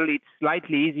Ising model, it's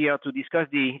slightly easier to discuss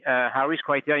the Harris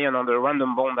criterion on the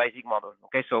random bond Ising model.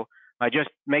 Okay, so I just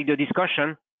make the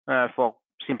discussion for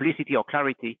simplicity or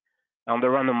clarity on the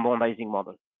random bond Ising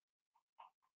model.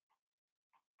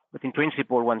 But in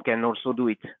principle, one can also do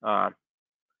it.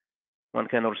 One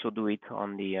can also do it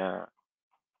on the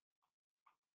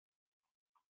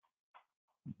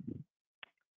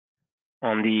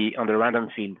random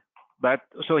field. But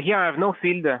so here I have no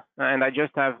field, and I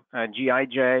just have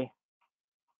Gij,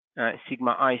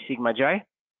 sigma I, sigma j.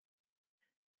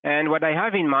 And what I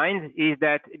have in mind is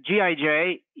that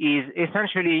Gij is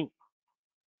essentially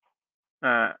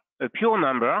a pure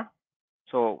number,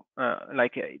 so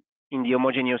like in the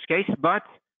homogeneous case, but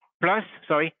plus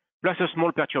a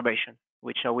small perturbation,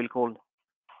 which I will call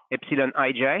epsilon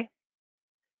ij.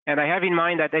 And I have in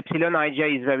mind that epsilon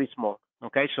ij is very small.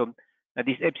 Okay, so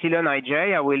this epsilon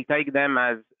ij, I will take them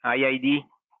as IID,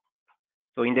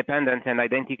 so independent and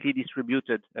identically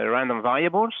distributed random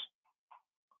variables.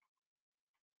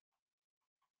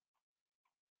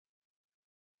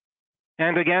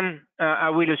 And again,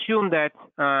 I will assume that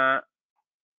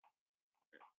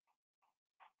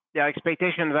their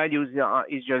expectation values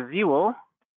is just 0,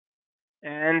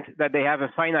 and that they have a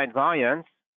finite variance,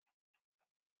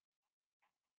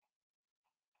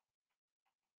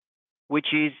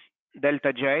 which is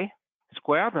delta j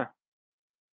squared.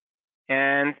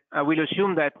 And I will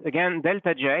assume that, again,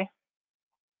 delta j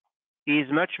is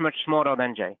much, much smaller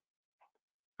than j.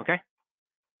 Okay?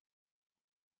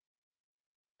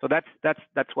 So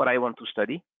that's what I want to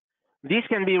study. This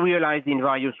can be realized in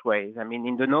various ways. I mean,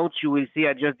 in the notes, you will see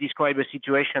I just describe a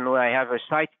situation where I have a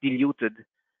site-diluted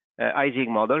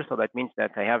Ising model. So that means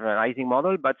that I have an Ising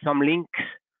model, but some links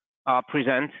are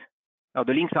present, or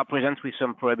the links are present with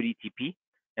some probability p,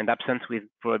 and absent with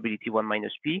probability 1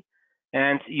 minus p.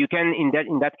 And you can,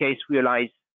 in that case, realize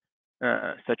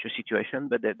such a situation,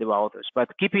 but there are others.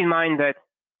 But keep in mind that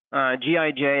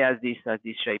Gij has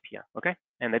this shape here, okay?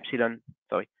 And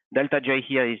delta j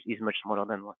here is much smaller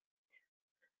than 1.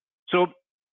 So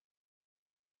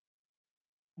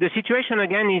the situation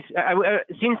again is,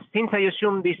 since I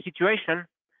assume this situation,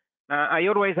 I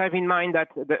always have in mind that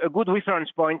a good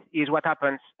reference point is what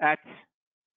happens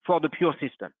for the pure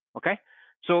system, okay?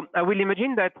 So I will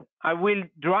imagine that I will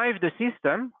drive the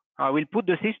system, I will put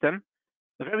the system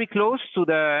very close to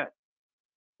the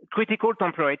critical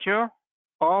temperature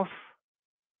of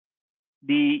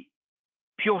the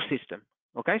pure system,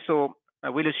 okay? So I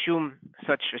will assume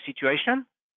such a situation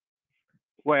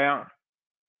where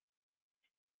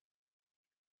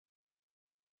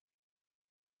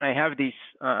I have this,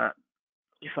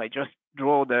 if I just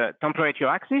draw the temperature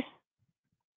axis.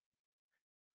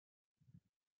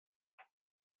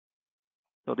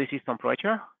 So this is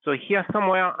temperature. So here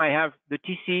somewhere I have the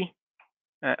TC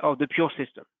of the pure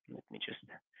system. Let me just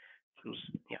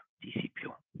choose, yeah, TC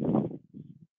pure.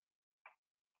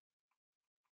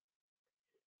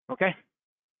 Okay.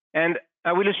 And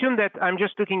I will assume that I'm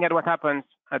just looking at what happens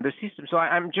at the system. So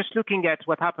I'm just looking at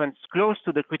what happens close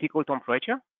to the critical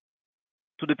temperature,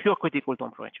 to the pure critical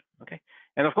temperature. Okay.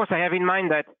 And of course, I have in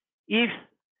mind that if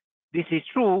this is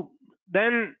true,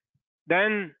 then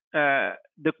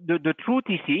the true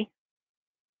TC,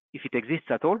 if it exists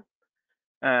at all,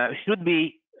 should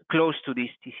be close to this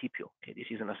TC pure. Okay, this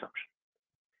is an assumption.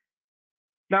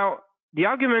 Now, the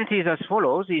argument is as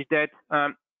follows: is that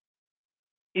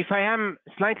if I am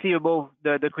slightly above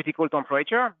the critical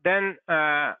temperature, then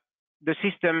the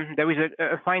system, there is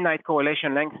a finite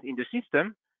correlation length in the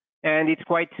system, and it's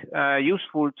quite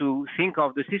useful to think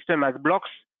of the system as blocks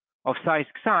of size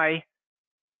xi,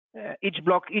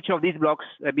 each of these blocks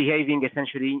behaving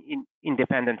essentially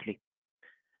independently.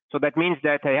 So that means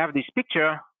that I have this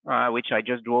picture, which I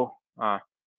just draw,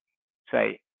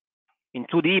 say, in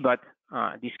 2D, but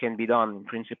this can be done in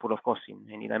principle, of course, in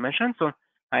any dimension. So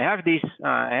I have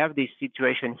this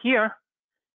situation here,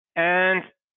 and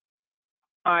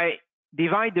I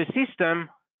divide the system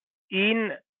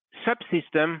in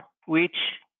subsystem which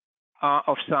are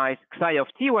of size xi of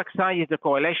t, where xi is the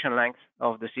correlation length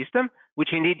of the system,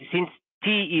 which indeed, since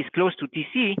t is close to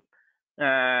tc,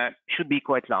 should be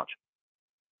quite large.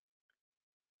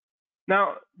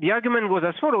 Now, the argument goes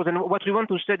as follows, and what we want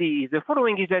to study is the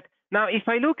following: is that now if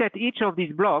I look at each of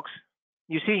these blocks,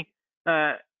 you see,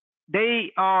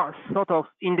 they are sort of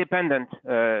independent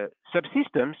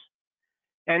subsystems,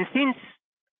 and since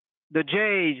the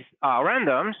j's are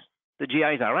randoms, the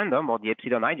gi's are random, or the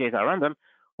epsilon ij's are random,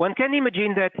 one can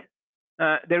imagine that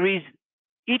there is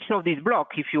each of these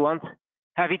blocks, if you want,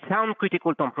 have its own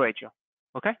critical temperature.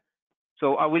 Okay,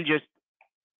 so I will just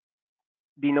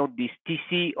denote this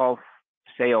TC of,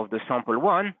 say, of the sample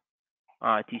 1,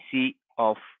 TC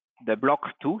of the block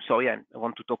 2. Sorry, I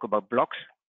want to talk about blocks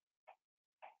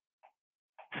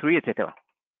 3, etc.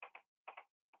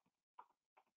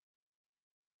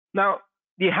 Now,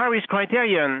 the Harris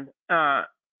criterion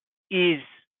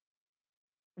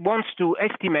wants to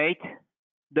estimate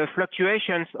the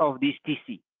fluctuations of this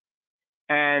TC,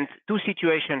 and two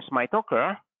situations might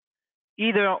occur.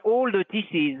 Either all the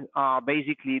TCs are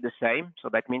basically the same, so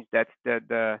that means that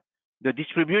the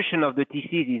distribution of the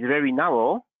TCs is very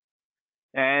narrow,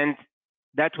 and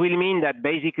that will mean that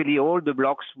basically all the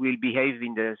blocks will behave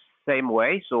in the same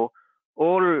way. So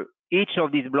each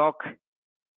of these blocks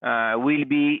will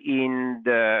be in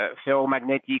the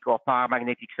ferromagnetic or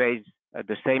paramagnetic phase at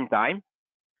the same time,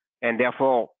 and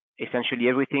therefore essentially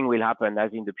everything will happen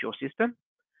as in the pure system.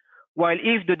 While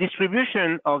if the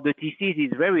distribution of the TCs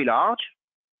is very large,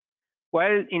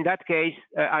 well, in that case,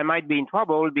 I might be in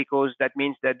trouble, because that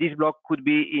means that this block could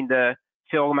be in the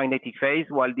ferromagnetic phase,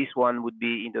 while this one would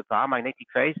be in the paramagnetic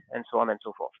phase, and so on and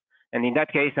so forth. And in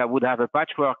that case, I would have a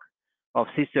patchwork of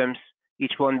systems,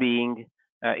 each one being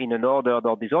in an ordered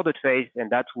or disordered phase, and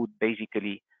that would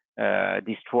basically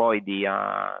destroy the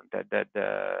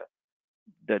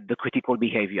critical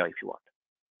behavior, if you want.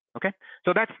 Okay,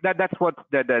 so that's what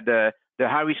the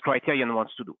Harris criterion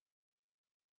wants to do.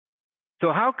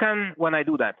 So how can I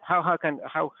do that? How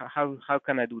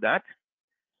can I do that?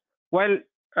 Well,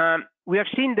 we have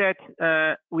seen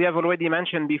that we have already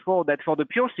mentioned before that for the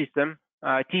pure system,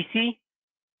 TC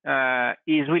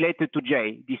is related to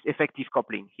J, this effective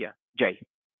coupling here, J,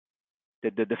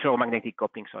 the ferromagnetic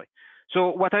coupling. Sorry. So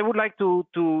what I would like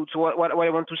what I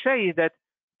want to say is that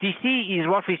TC is,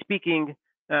 roughly speaking,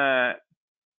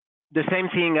 the same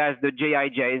thing as the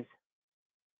JIJs,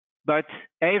 but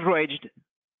averaged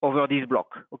over this block.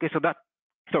 Okay, so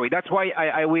that's why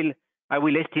I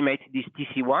will estimate this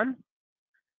TC1,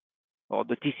 or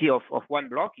the TC of one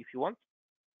block, if you want.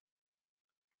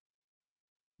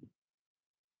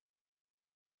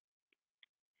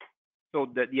 So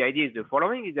the idea is the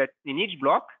following: is that in each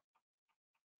block,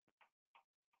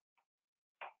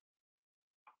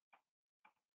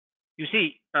 you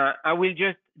see, I will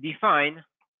just define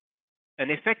an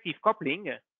effective coupling,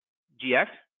 GF,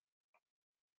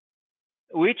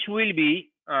 which will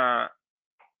be the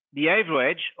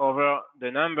average over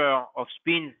the number of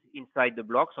spins inside the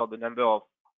blocks, or the number of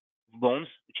bonds,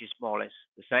 which is more or less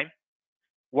the same,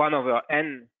 1 over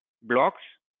n blocks,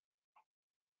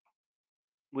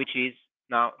 which is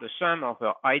now the sum of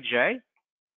ij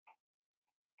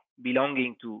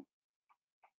belonging to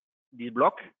this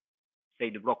block, say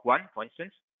the block 1, for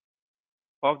instance,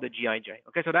 of the Gij.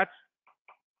 Okay, so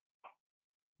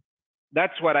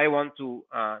that's what I want to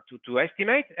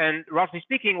estimate. And roughly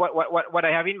speaking, what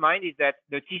I have in mind is that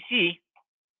the TC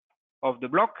of the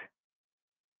block,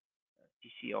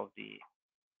 TC of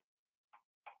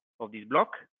this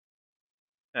block,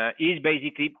 is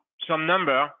basically some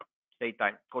number, say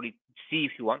time, call it C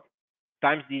if you want,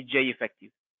 times this J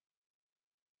effective.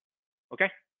 Okay,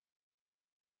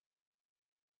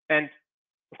 and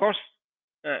of course,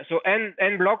 so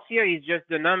n blocks here is just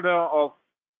the number of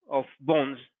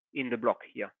bonds in the block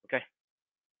here. Okay.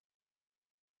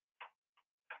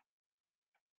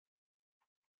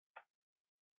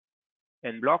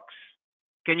 N blocks.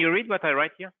 Can you read what I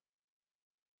write here?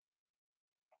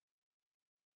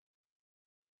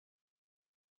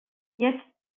 Yes.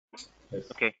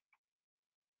 Okay.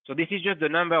 So this is just the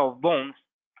number of bonds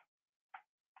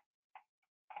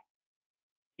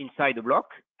inside the block.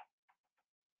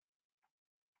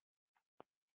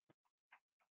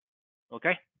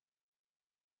 Okay.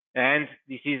 And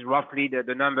this is roughly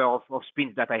the number of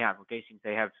spins that I have. Okay, since I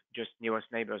have just nearest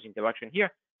neighbors interaction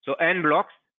here. So n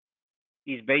blocks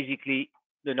is basically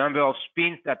the number of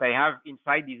spins that I have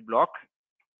inside this block,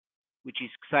 which is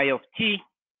psi of t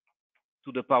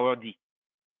to the power d.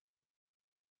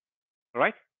 All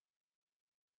right.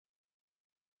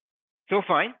 So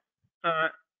fine.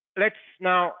 Let's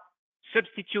now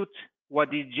substitute what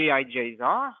these Gij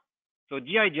are. So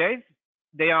Gij,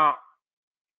 they are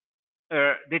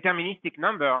a deterministic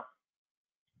number.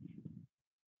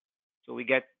 So we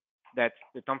get that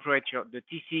the temperature, the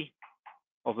Tc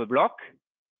of a block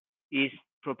is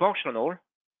proportional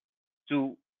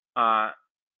to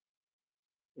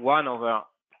 1 over.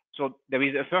 So there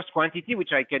is a first quantity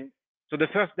which I can. So the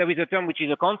first, there is a term which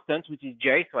is a constant, which is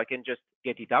J. So I can just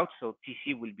get it out. So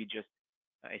Tc will be just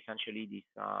essentially this.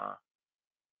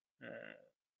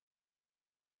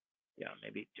 Yeah,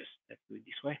 maybe just let's do it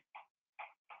this way.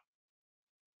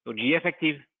 So G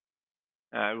effective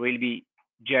will be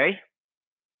J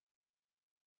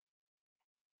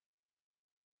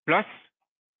plus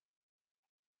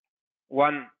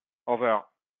 1 over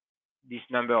this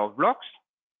number of blocks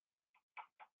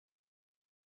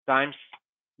times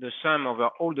the sum over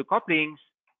all the couplings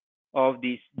of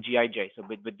this Gij. So,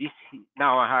 but this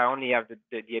now I only have the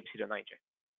epsilon ij.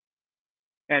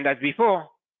 And as before,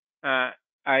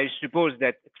 I suppose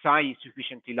that psi is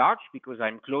sufficiently large because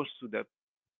I'm close to the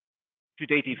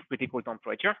putative critical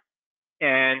temperature,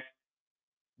 and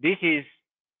this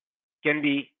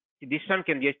sum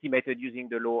can be estimated using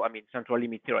the law, central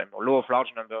limit theorem, or law of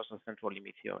large numbers or central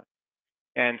limit theorem.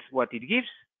 And what it gives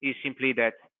is simply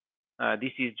that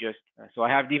this is just, so I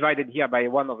have divided here by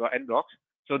 1 over n blocks.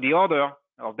 So the order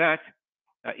of that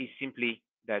is simply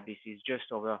that this is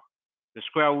just over the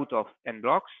square root of n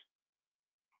blocks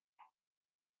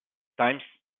times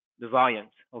the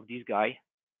variance of this guy,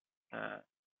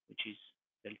 which is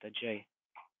delta J.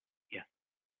 Yeah,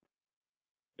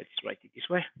 let's write it this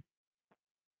way.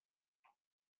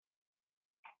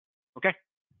 Okay.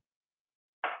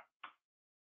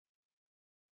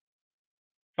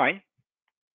 Fine.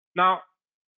 Now,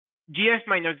 GS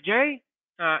minus J,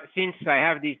 since I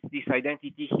have this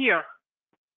identity here,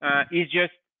 is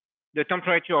just the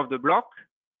temperature of the block.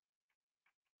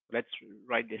 Let's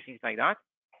write the things like that.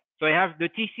 So I have the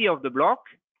Tc of the block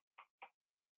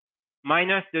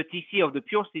minus the Tc of the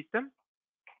pure system.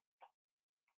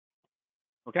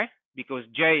 Okay, because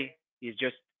J is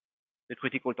just the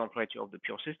critical temperature of the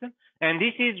pure system. And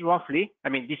this is roughly,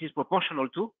 this is proportional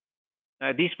to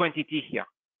this quantity here,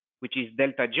 which is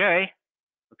delta J,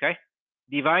 okay,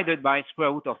 divided by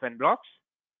square root of n blocks,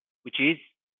 which is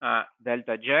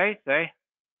delta J, say,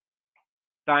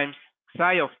 times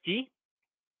psi of t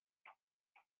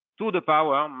to the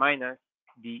power minus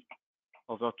d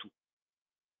over 2.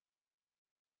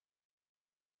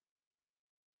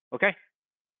 Okay.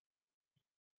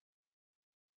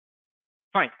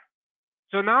 Fine.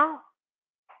 So now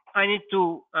I need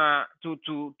to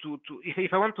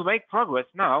if I want to make progress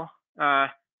now,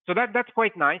 so that's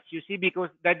quite nice, you see, because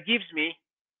that gives me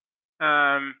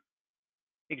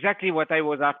exactly what I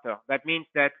was after. That means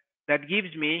that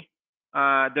gives me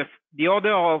the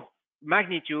order of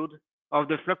magnitude of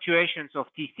the fluctuations of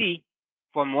Tc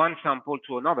from one sample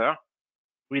to another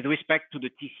with respect to the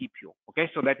Tc pure. Okay,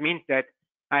 so that means that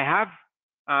I have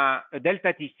a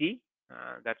delta Tc.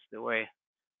 That's the way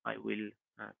I will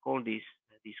call this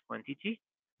quantity.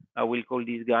 I will call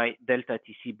this guy delta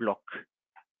Tc block.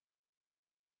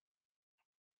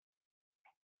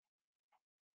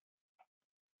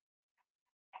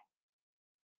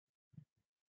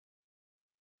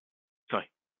 Sorry.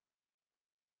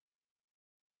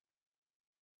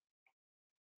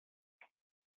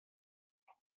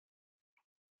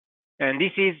 And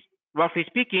this is, roughly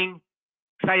speaking,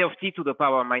 psi of t to the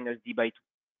power minus d by 2.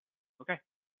 Okay.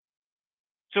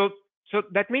 So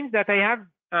that means that I have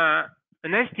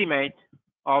an estimate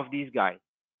of this guy,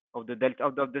 of the delta,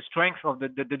 of the strength of the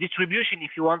distribution,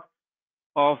 if you want,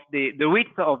 of the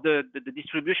width of the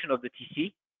distribution of the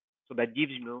TC. So that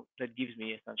gives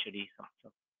me essentially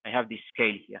some I have this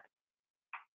scale here,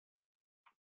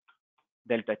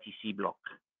 delta TC block.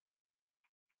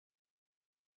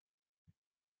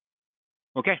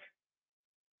 Okay.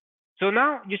 So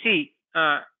now you see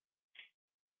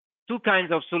two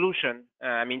kinds of solution.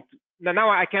 I mean, now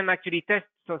I can actually test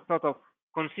sort of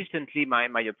consistently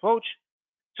my approach.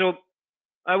 So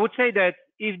I would say that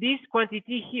if this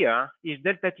quantity here is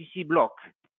delta TC block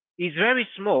is very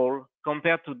small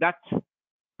compared to that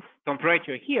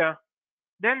temperature here,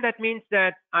 then that means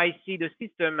that I see the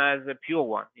system as a pure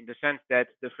one, in the sense that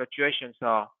the fluctuations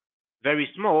are very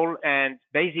small, and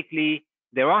basically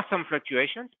there are some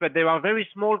fluctuations, but they are very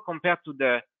small compared to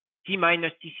the T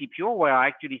minus TC pure where I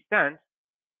actually stand.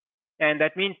 And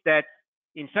that means that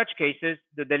in such cases,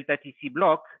 the delta TC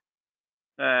block,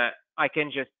 I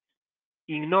can just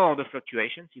ignore the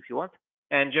fluctuations, if you want,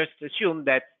 and just assume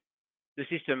that the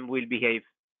system will behave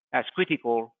as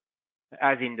critical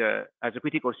as a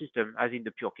critical system as in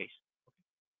the pure case.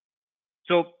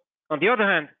 So on the other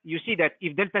hand, you see that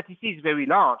if delta TC is very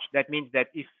large, that means that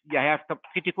if I have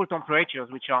critical temperatures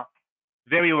which are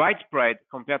very widespread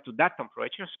compared to that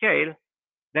temperature scale,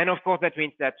 then of course that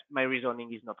means that my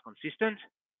reasoning is not consistent,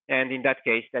 and in that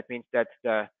case, that means that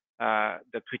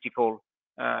the critical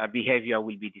behavior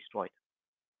will be destroyed.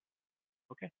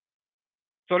 Okay.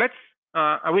 So let's.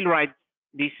 I will write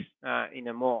this in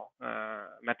a more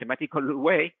mathematical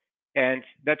way, and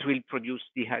that will produce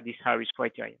this Harris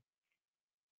criterion.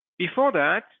 Before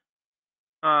that,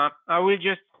 I will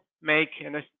just make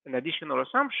an additional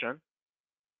assumption,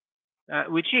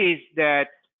 which is that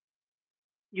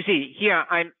you see here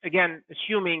I'm again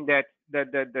assuming that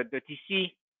the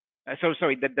TC,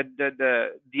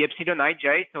 the epsilon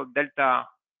ij, so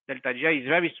delta j is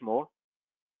very small,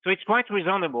 so it's quite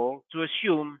reasonable to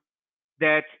assume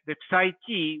that the psi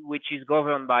t, which is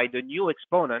governed by the new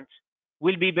exponent,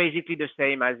 will be basically the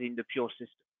same as in the pure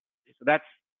system. So that's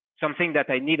something that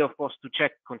I need, of course, to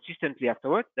check consistently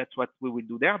afterwards. That's what we will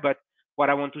do there. But what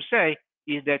I want to say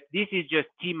is that this is just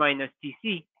T minus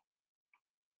TC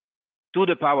to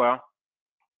the power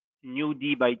nu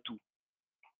d by 2.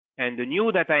 And the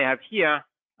nu that I have here,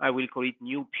 I will call it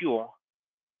nu pure.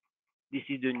 This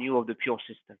is the nu of the pure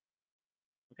system.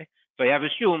 Okay. So I have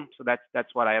assumed, so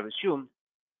that's what I have assumed,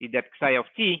 is that psi of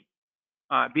t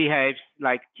behaves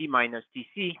like T minus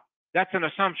TC. That's an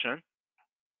assumption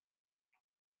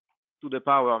to the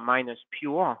power minus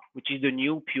pure, which is the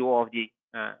new pure of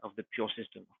the pure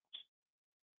system.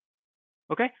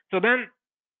 Okay, so then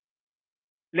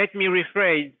let me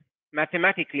rephrase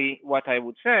mathematically what I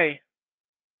would say.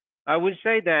 I would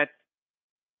say that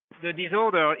the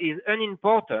disorder is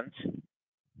unimportant,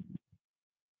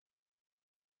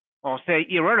 or say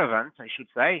irrelevant, I should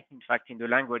say, in fact, in the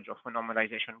language of a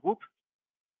normalization group.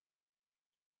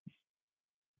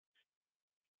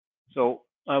 So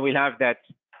I will have that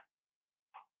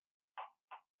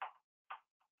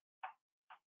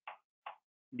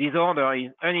disorder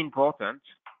is unimportant,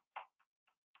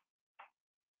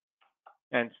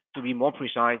 and to be more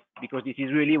precise, because this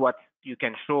is really what you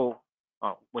can show,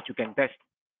 or what you can test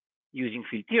using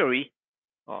field theory,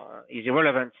 is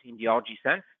irrelevant in the RG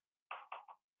sense.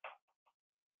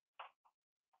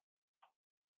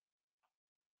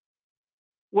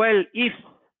 Well, if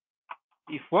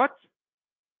what?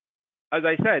 As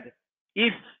I said,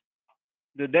 if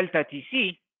the delta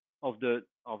TC of the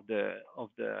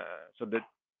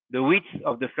width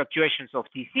of the fluctuations of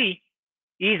TC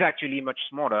is actually much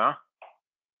smaller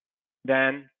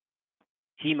than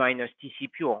T minus TC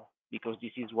pure, because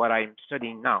this is what I'm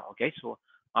studying now. Okay, so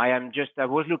I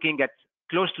was looking at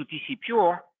close to TC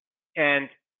pure, and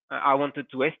I wanted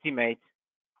to estimate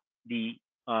the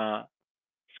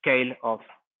scale of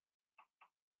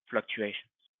fluctuations.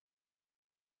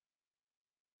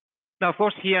 Now, of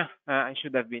course, here I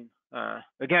should have been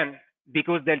again,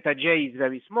 because delta J is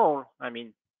very small. I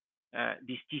mean,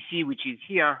 this TC which is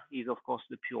here is of course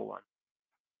the pure one.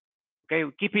 Okay,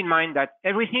 keep in mind that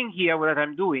everything here what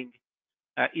I'm doing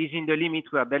is in the limit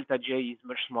where delta J is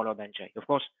much smaller than J. Of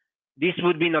course, this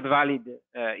would be not valid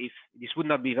if this would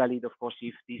not be valid, of course,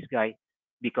 if this guy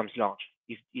becomes large,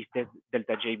 if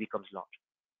delta J becomes large.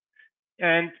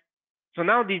 And so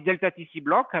now this delta TC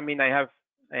block, I mean, I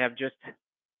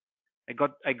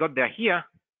got there here.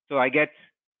 So I get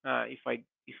if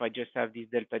I just have this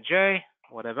delta J,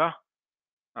 whatever,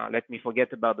 let me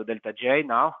forget about the delta J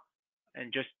now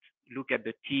and just look at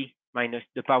the T minus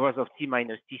the powers of T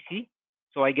minus Tc.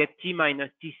 So I get T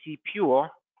minus Tc pure.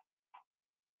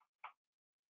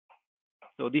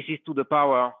 So this is to the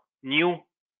power nu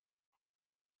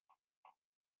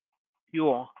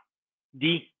pure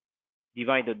D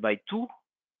divided by 2.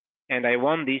 And I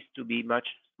want this to be much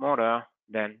smaller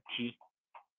than T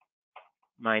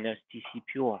minus Tc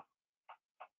pure.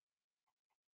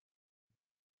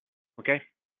 Okay?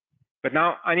 But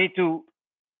now I need to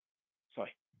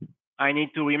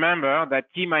remember that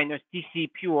T minus Tc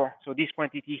pure, so this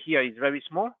quantity here is very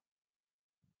small.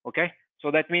 Okay?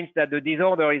 So that means that the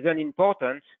disorder is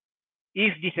unimportant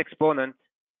if this exponent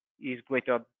is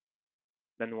greater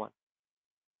than 1.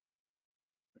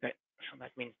 Okay? So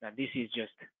that means that this is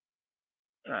just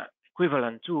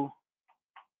equivalent to,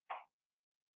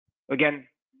 again,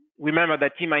 remember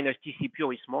that T minus Tc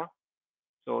pure is small.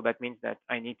 So that means that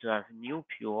I need to have nu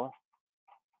pure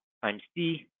times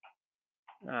T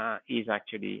is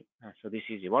actually, so this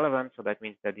is irrelevant. So that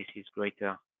means that this is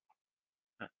greater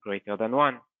than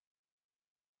 1,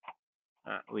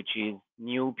 which is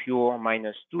nu pure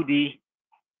minus 2D,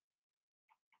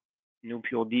 nu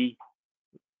pure D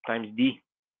times D,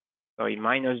 sorry,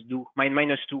 minus 2,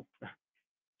 it's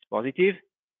positive.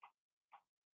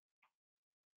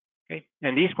 Okay,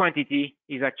 and this quantity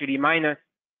is actually minus,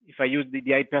 if I use the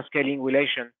hyperscaling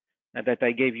relation that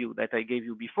I gave you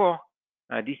before,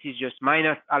 this is just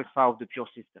minus alpha of the pure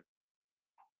system.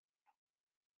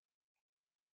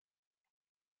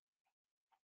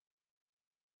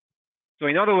 So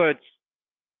in other words,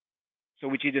 so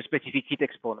which is the specific heat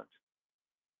exponent.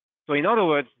 So in other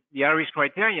words, the Harris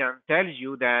criterion tells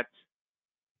you that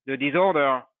the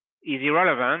disorder is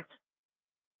irrelevant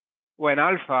when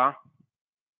alpha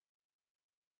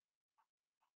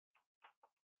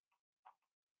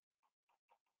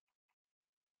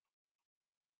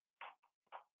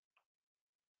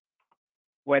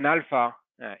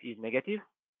is negative.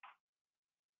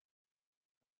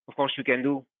 Of course, you can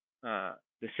do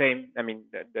the same. I mean,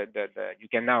 you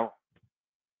can now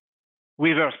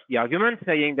reverse the argument,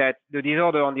 saying that the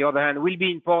disorder, on the other hand, will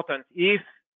be important if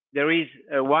there is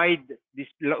a wide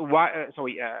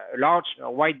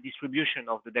distribution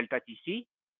of the delta Tc,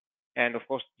 and of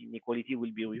course, the inequality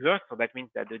will be reversed. So that means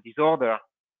that the disorder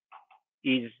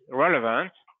is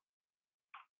relevant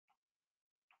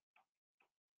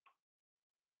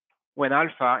when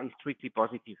alpha is strictly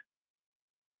positive.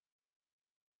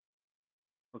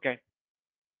 Okay.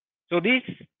 So this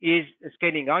is a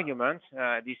scaling argument.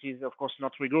 This is, of course,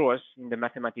 not rigorous in the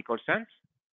mathematical sense.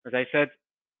 As I said,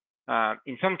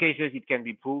 in some cases it can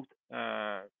be proved,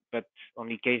 but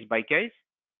only case by case.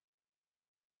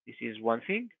 This is one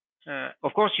thing.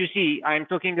 Of course, you see, I'm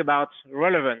talking about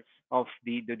relevance of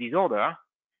the disorder,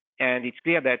 and it's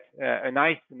clear that a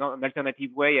nice, an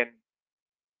alternative way and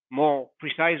more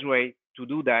precise way to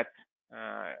do that,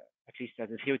 at least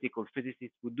as a theoretical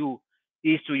physicist would do,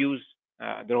 is to use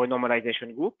the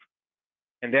renormalization group.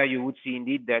 And there you would see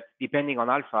indeed that depending on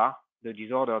alpha, the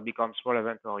disorder becomes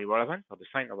relevant or irrelevant, or the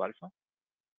sign of alpha.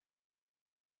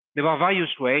 There are various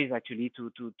ways actually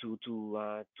to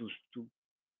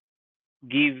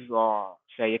give or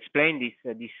say explain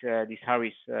this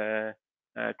Harris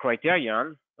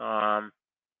criterion.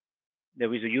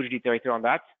 There is a huge literature on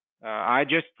that. I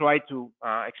just try to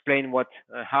explain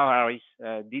how Harris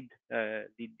did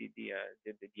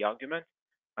the argument.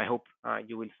 I hope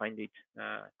you will find it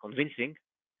convincing.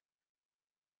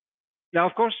 Now,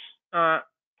 of course,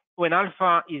 when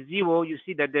alpha is 0, you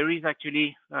see that there is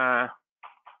actually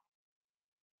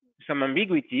some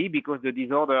ambiguity because the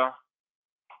disorder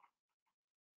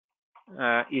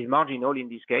is marginal in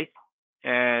this case,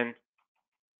 and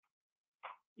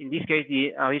in this case,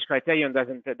 the Harris criterion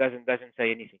doesn't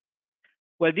say anything.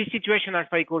 Well, this situation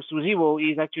alpha equals to 0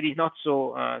 is actually not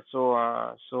so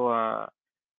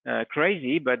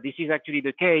crazy, but this is actually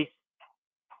the case.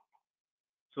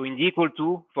 So in D equal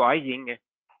to for Ising,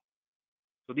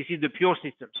 so this is the pure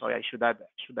system. Sorry, I should add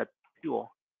pure.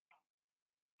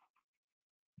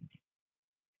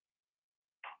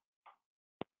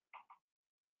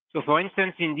 So for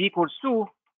instance, in D equals 2,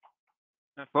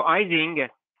 for Ising,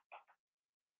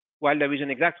 while there is an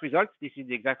exact result, this is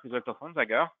the exact result of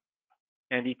Honsager,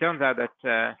 and it turns out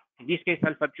that in this case,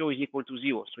 alpha pure is equal to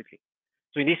 0 strictly.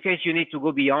 So in this case, you need to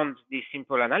go beyond this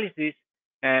simple analysis,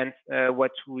 and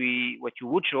what you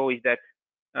would show is that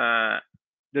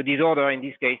the disorder in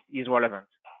this case is relevant,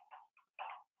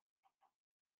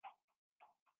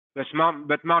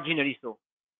 but marginally so.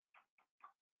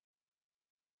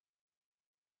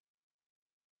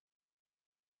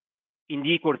 In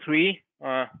D equal 3,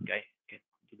 okay,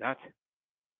 do that.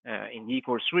 in D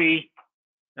equals 3.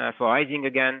 For Ising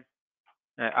again,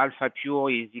 alpha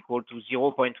pure is equal to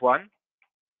 0.1,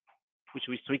 which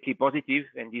is strictly positive,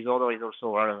 and this order is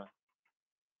also relevant.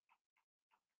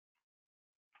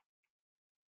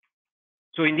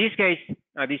 So in this case,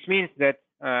 this means that,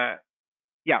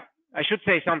 yeah, I should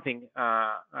say something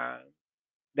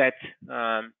that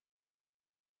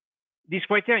this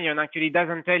criterion actually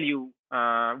doesn't tell you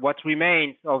what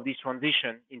remains of this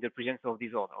transition in the presence of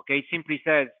disorder. Okay, it simply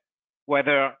says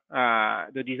whether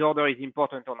the disorder is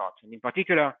important or not. And in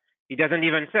particular, it doesn't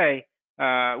even say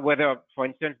whether, for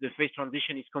instance, the phase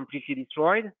transition is completely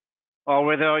destroyed, or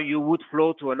whether you would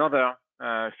flow to another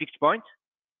fixed point,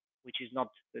 which is not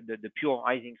the pure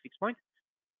Ising fixed point.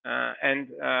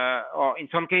 Or in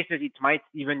some cases, it might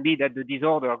even be that the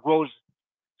disorder grows,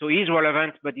 so is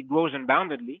relevant, but it grows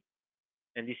unboundedly.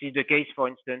 And this is the case, for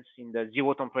instance, in the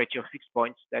zero temperature fixed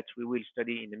points that we will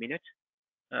study in a minute.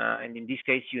 And in this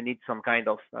case, you need some kind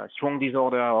of strong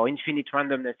disorder or infinite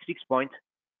randomness fixed point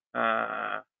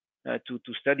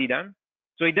to study them.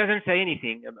 So it doesn't say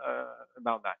anything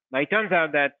about that. Now, it turns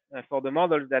out that for the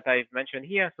models that I've mentioned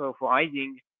here, so for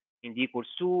Ising in D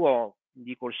equals 2 or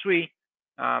D equals 3,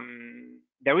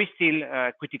 there is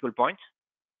still critical points.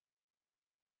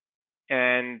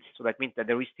 And so that means that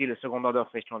there is still a second order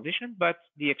phase transition, but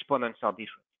the exponents are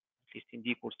different. At least in D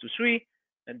equals to 3,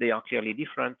 and they are clearly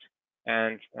different.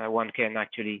 And one can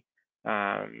actually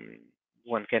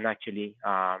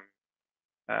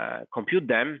compute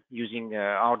them using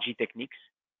RG techniques.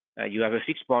 You have a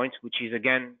fixed point, which you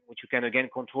can again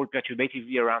control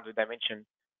perturbatively around the dimension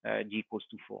D equals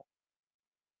to 4.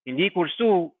 In D equals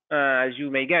 2, as you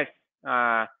may guess,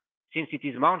 since it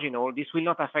is marginal, this will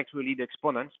not affect really the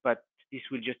exponents, but this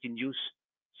will just induce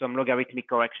some logarithmic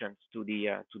corrections to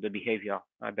the behavior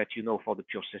that you know for the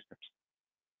pure systems.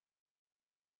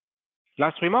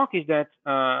 Last remark is that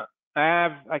I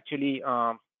have actually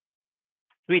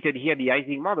treated here the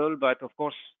Ising model, but of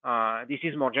course this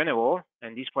is more general,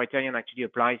 and this criterion actually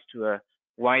applies to a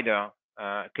wider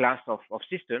class of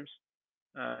systems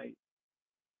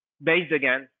based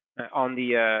again on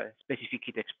the specific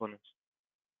heat exponents.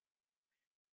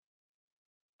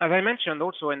 As I mentioned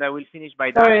also, and I will finish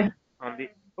by that. Sorry.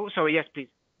 Oh, sorry. Yes, please.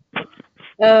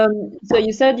 So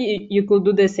you said you could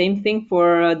do the same thing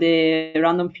for the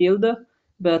random field,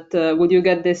 but would you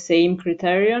get the same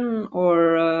criterion,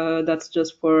 or that's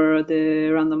just for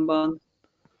the random band?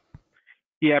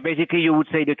 Yeah, basically you would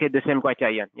say the same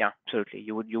criterion. Yeah, absolutely.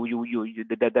 You would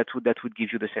that would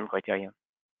give you the same criterion.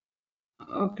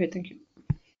 Okay, thank you.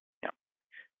 Yeah.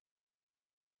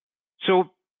 So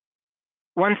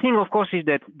one thing, of course, is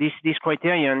that this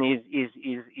criterion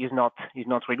is not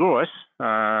rigorous,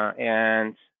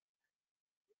 and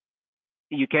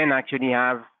you can actually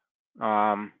have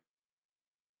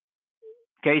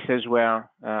cases where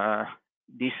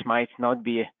this might not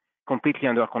be completely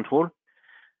under control.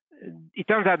 It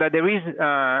turns out that there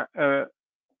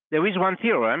is one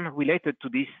theorem related to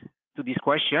this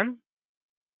question,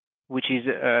 which is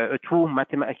a true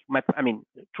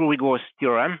true rigorous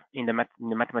theorem in the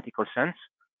mathematical sense,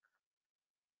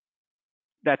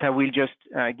 that I will just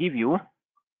give you.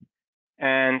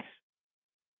 And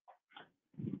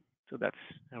so that's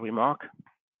a remark.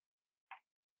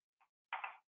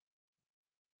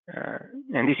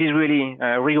 And this is really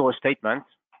a rigorous statement.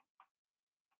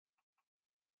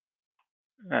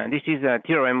 This is a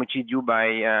theorem which is due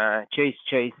by Chase,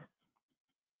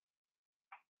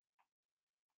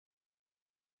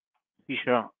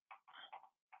 Fisher,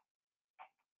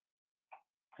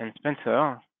 and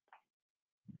Spencer.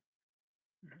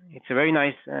 It's a very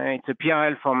nice, it's a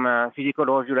PRL from Physical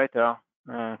Review Letter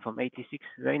from '86,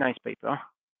 very nice paper.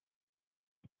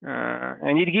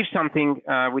 And it gives something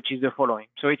which is the following.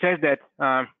 So it says that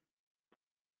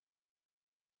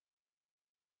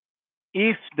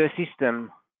if the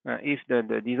system, if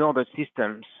the disordered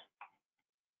systems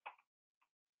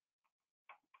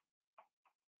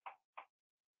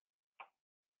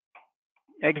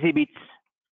exhibits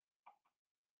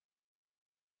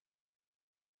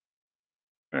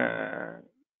a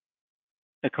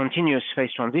continuous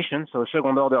phase transition, so a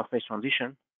second order phase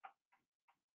transition,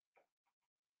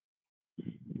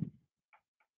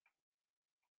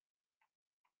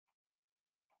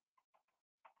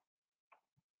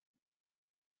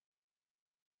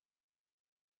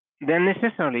 then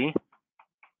necessarily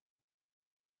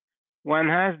one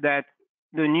has that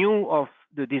the nu of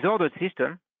the disordered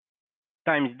system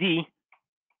times d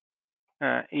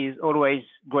is always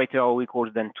greater or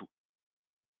equals than 2.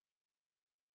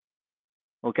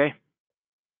 Okay?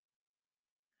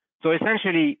 So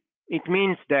essentially, it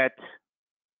means that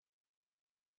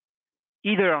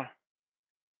either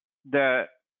the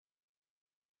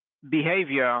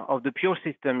behavior of the pure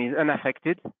system is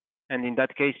unaffected, and in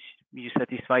that case, you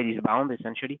satisfy this bound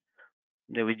essentially.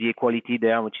 There will be equality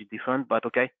there, which is different, but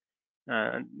okay.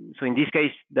 So in this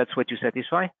case, that's what you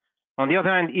satisfy. On the other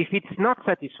hand, if it's not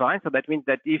satisfied, so that means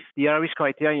that if the Harris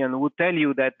criterion would tell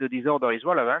you that the disorder is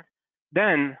relevant,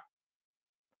 then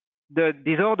the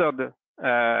disordered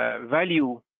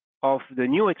value of the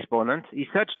new exponent is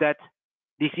such that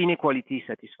this inequality is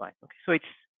satisfied. Okay, so it's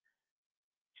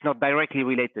not directly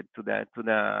related to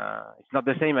it's not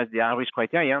the same as the Harris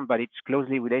criterion, but it's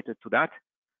closely related to that.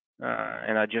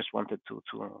 And I just wanted to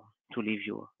leave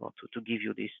you, or to give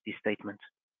you this statement.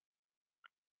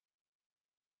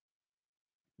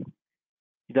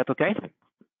 Is that okay?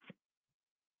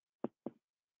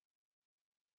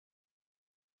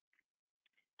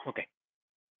 Okay.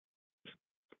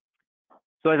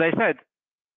 So as I said,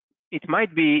 it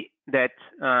might be that,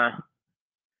 I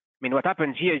mean, what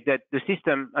happens here is that the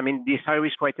system, I mean, this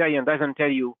high-risk criterion doesn't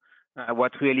tell you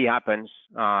what really happens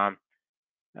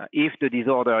if the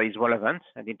disorder is relevant,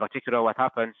 and in particular, what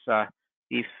happens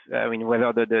if, I mean,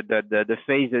 whether the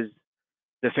phase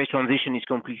transition is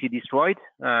completely destroyed,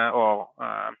 or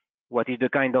what is the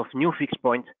kind of new fixed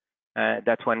point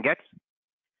that one gets.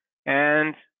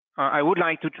 And I would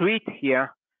like to treat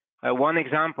here one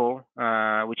example,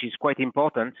 which is quite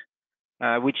important,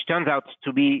 which turns out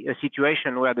to be a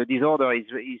situation where the disorder is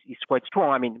quite strong.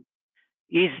 I mean,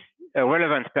 is a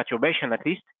relevant perturbation at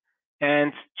least,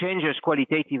 and changes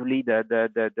qualitatively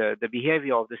the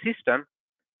behavior of the system,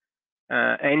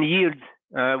 and yields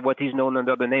what is known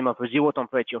under the name of a zero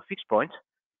temperature fixed point.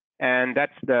 And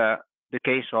that's the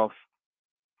case of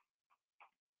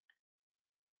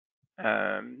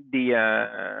the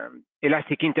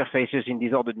elastic interfaces in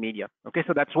disordered media. Okay,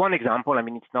 so that's one example. I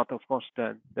mean, it's not, of course,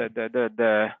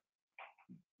 the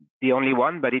only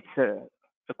one, but it's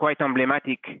a quite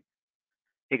emblematic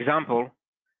example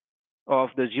of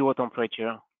the zero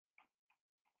temperature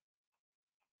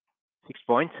fixed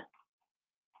point.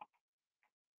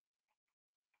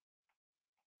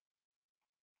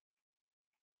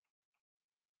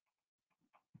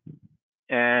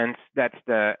 And that's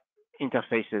the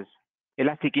interfaces,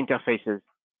 elastic interfaces.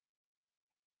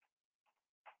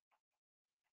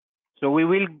 So we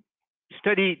will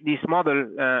study this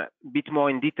model a bit more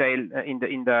in detail in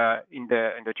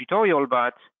the tutorial,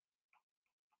 but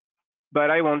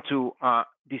I want to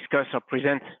discuss or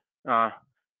present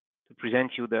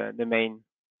you the main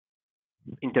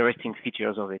interesting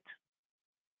features of it.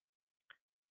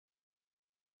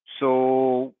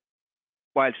 So,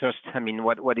 well, first, I mean,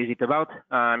 what is it about?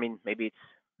 I mean, maybe it's.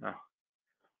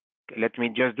 Okay, let me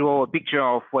just draw a picture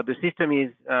of what the system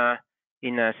is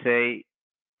in a, say,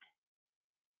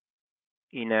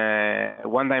 in a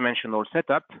one-dimensional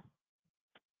setup.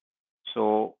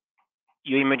 So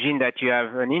you imagine that you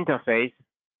have an interface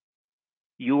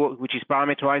u, which is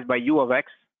parameterized by u of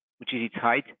x, which is its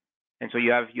height, and so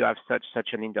you have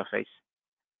such an interface.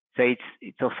 Say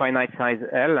it's of finite size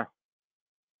L,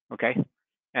 okay,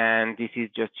 and this is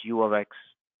just u of x,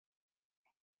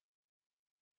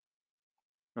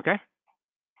 okay.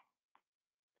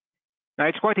 Now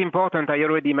it's quite important. I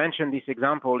already mentioned this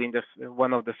example in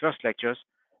one of the first lectures,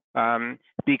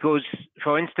 because,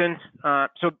 for instance,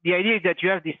 so the idea is that you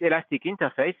have this elastic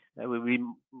interface. I will be a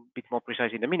bit more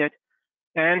precise in a minute,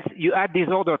 and you add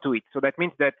disorder to it. So that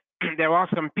means that there are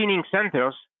some pinning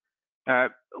centers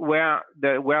where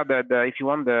if you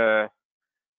want the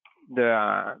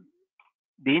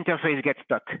interface gets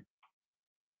stuck.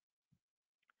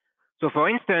 So, for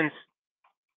instance,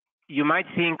 you might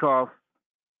think of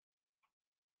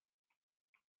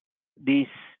this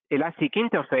elastic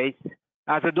interface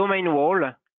as a domain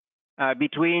wall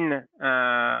between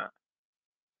a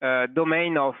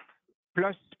domain of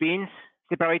plus spins,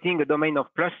 separating a domain of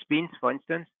plus spins, for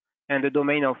instance, and a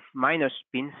domain of minus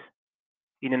spins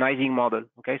in an Ising model.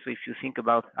 Okay, so if you think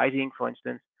about Ising, for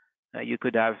instance, you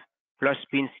could have plus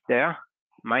spins there,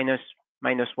 minus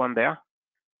one there.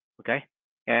 Okay,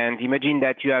 and imagine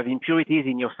that you have impurities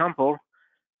in your sample.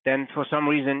 Then for some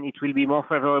reason, it will be more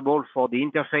favorable for the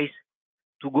interface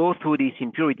to go through these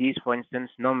impurities, for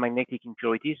instance, non-magnetic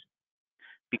impurities,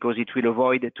 because it will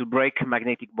avoid to break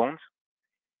magnetic bonds.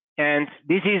 And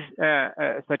this is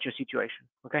such a situation,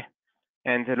 okay?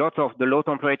 And a lot of the low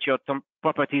temperature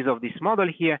properties of this model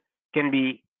here can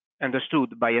be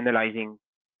understood by analyzing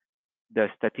the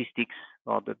statistics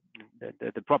or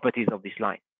the properties of this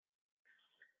line.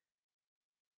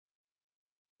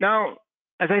 Now,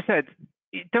 as I said,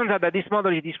 it turns out that this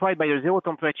model is described by a zero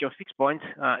temperature fixed point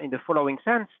in the following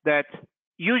sense, that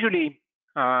usually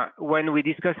when we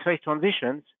discuss phase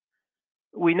transitions,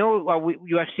 we know,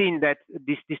 you have seen that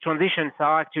these transitions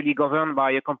are actually governed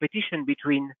by a competition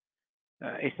between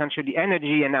essentially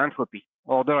energy and entropy,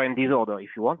 order and disorder, if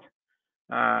you want.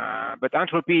 But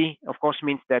entropy, of course,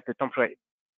 means that the temperature,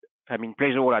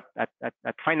 plays a role at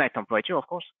finite temperature, of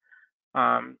course,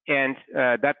 and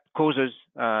that causes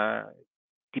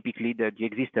typically the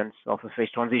existence of a phase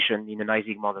transition in an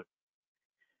Ising model.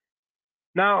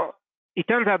 Now, it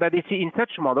turns out that in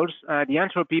such models, the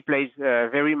entropy plays a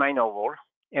very minor role,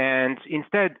 and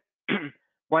instead,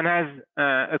 one has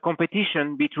a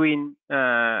competition between.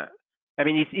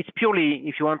 It's purely,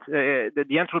 if you want,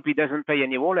 the entropy doesn't play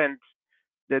any role, and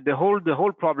the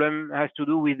whole problem has to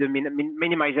do with the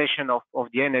minimization of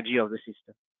the energy of the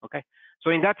system. Okay, so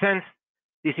in that sense,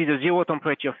 this is a zero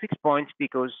temperature fixed point,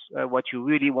 because what you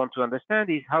really want to understand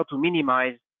is how to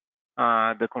minimize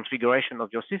the configuration of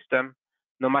your system,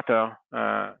 no matter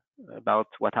about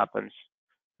what happens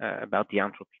about the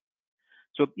entropy.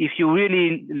 So if you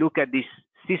really look at this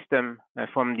system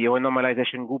from the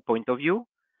renormalization group point of view,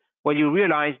 well, you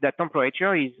realize that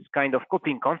temperature is kind of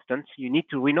coping constant. You need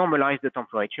to renormalize the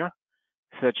temperature,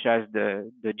 such as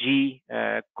the G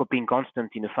coping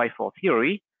constant in a 5-4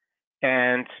 theory.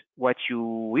 And what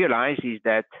you realize is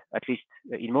that, at least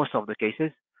in most of the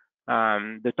cases,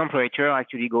 the temperature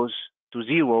actually goes to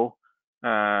zero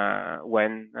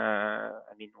when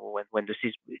the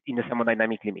system in the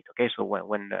thermodynamic limit. Okay, so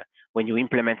when you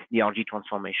implement the RG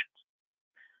transformations.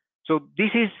 So this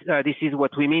is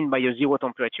what we mean by a zero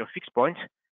temperature fixed point.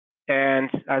 And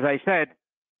as I said,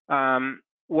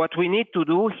 what we need to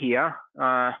do here,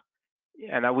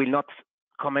 and I will not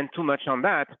comment too much on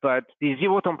that, but the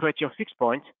zero temperature fixed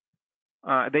points,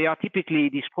 they are typically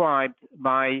described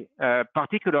by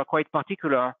quite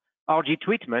particular RG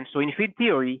treatment. So in field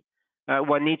theory,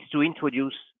 one needs to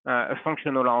introduce a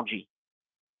functional RG.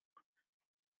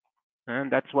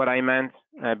 And that's what I meant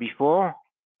before,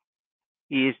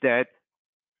 is that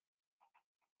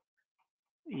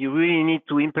you really need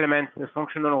to implement a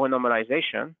functional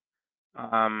renormalization,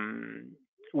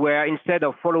 where instead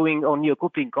of following only a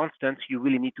coupling constant, you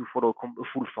really need to follow a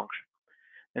full function.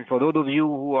 And for those of you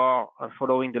who are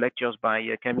following the lectures by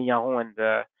Camille Aron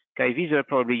and Kai Wieser,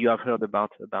 probably you have heard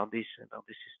about this system.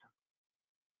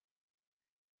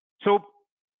 So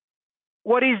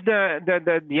what is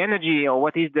the energy, or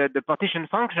what is the partition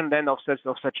function then of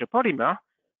such a polymer?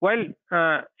 Well,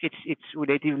 it's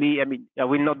relatively, I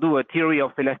will not do a theory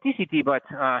of elasticity, but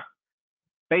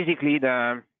basically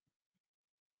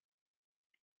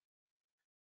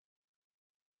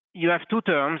you have two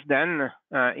terms then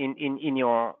in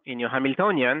your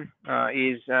Hamiltonian.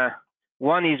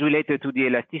 One is related to the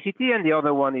elasticity, and the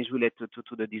other one is related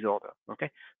to the disorder.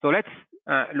 Okay, so let's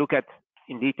look at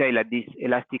in detail at this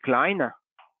elastic line.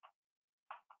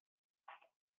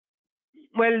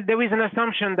 Well, there is an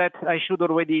assumption that I should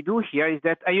already do here, is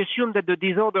that I assume that the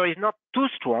disorder is not too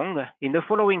strong, in the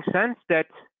following sense, that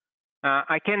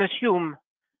I can assume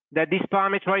that this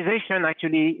parameterization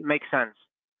actually makes sense.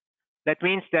 That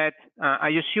means that I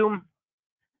assume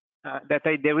that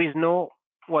there is no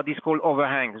what is called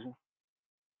overhangs.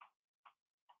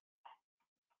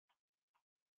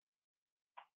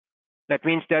 That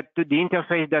means that the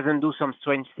interface doesn't do some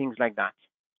strange things like that.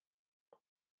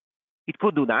 It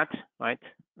could do that, right?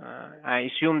 I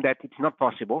assume that it's not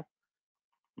possible,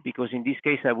 because in this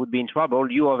case I would be in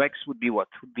trouble. U of x would be what?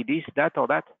 Would be this, that, or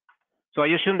that. So I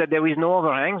assume that there is no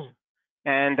overhangs,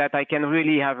 and that I can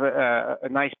really have a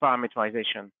nice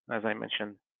parameterization, as I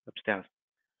mentioned upstairs.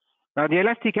 Now the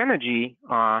elastic energy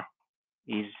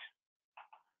is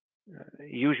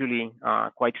usually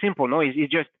quite simple. No,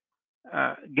 it's just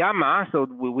gamma, so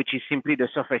which is simply the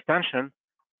surface tension,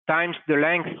 times the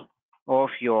length of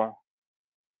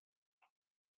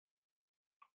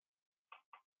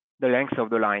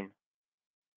the line,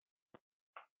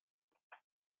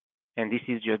 and this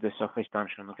is just the surface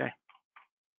tension. Okay.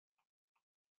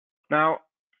 Now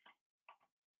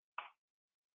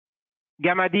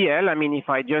gamma dl, if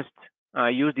I just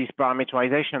use this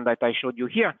parameterization that I showed you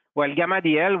here, well, gamma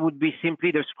dl would be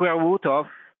simply the square root of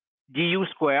du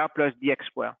square plus dx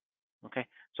square. Okay,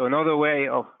 so another way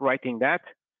of writing that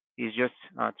is just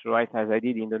to write as I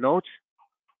did in the notes.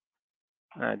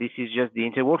 This is just the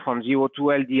integral from 0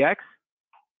 to L dx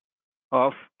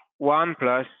of 1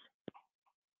 plus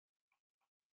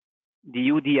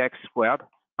du dx squared.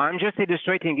 I'm just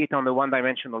illustrating it on the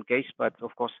one-dimensional case, but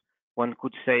of course one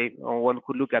could say, or one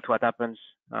could look at what happens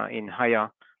in higher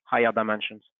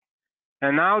dimensions.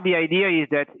 And now the idea is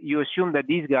that you assume that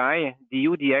this guy,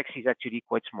 du dx, is actually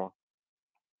quite small.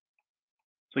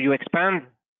 So you expand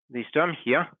this term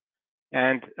here,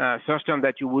 and first term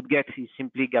that you would get is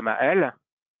simply gamma L,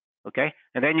 Okay,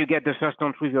 and then you get the first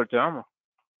non-trivial term,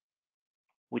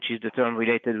 which is the term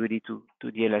related really to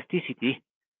the elasticity,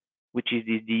 which is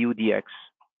this du dx.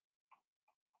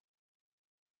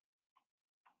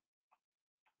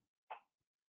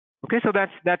 Okay, so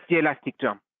that's the elastic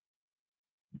term.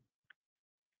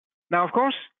 Now, of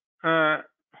course,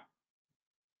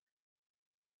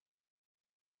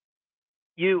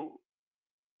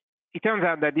 it turns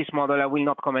out that this model, I will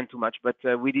not comment too much, but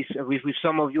with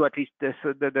some of you, at least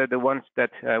the ones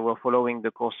that were following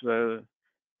the course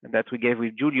that we gave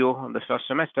with Giulio on the first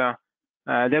semester,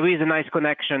 there is a nice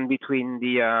connection between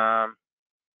the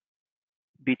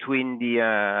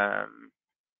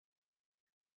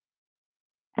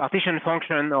partition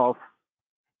function of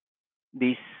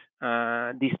this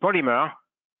polymer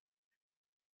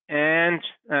and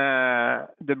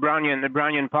the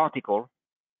Brownian particle.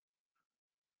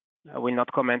 I will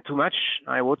not comment too much.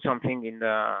 I wrote something in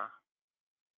the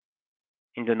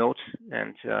notes,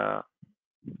 and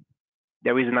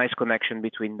there is a nice connection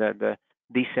between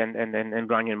this and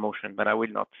Brownian motion, but I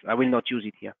will not use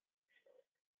it here.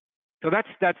 So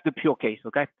that's the pure case.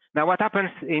 Okay. Now, what happens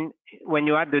when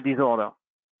you add the disorder?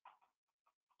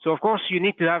 So of course you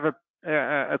need to have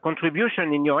a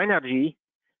contribution in your energy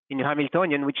in your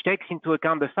Hamiltonian, which takes into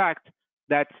account the fact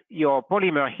that your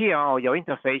polymer here or your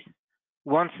interface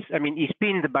is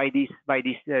pinned by these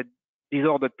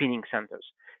disordered pinning centers,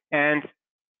 and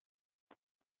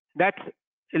that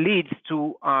leads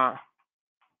to a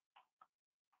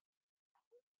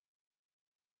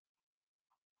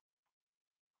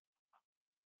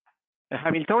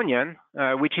Hamiltonian,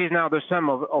 which is now the sum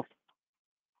of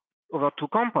over two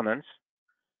components.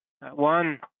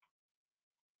 One,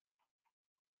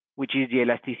 which is the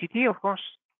elasticity, of course.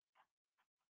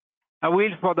 I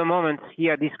will, for the moment,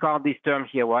 here discard this term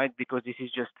here, right? Because this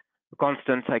is just a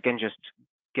constant. I can just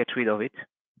get rid of it.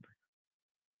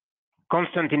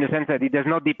 Constant in the sense that it does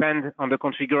not depend on the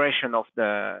configuration of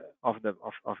the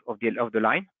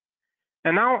line.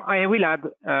 And now I will add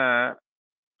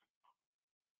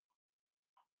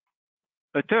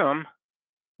a term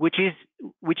which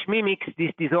mimics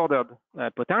this disordered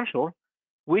potential,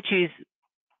 which is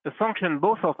a function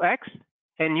both of x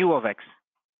and u of x.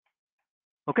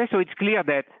 Okay, so it's clear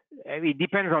that it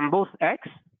depends on both x.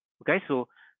 Okay, so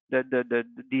this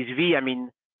v,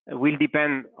 will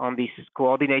depend on this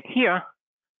coordinate here,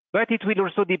 but it will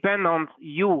also depend on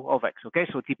u of x. Okay,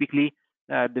 so typically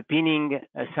the pinning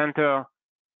center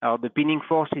or the pinning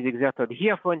force is exerted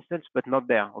here, for instance, but not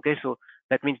there. Okay, so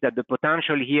that means that the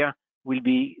potential here will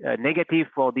be negative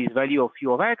for this value of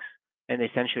u of x, and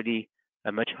essentially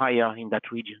much higher in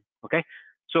that region. Okay,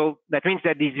 so that means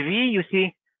that this v, you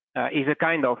see, is a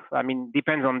kind of,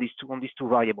 depends on these two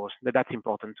variables. That's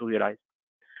important to realize.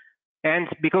 And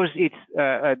because it's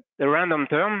a random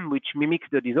term which mimics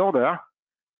the disorder,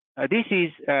 this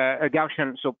is a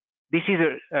Gaussian. So this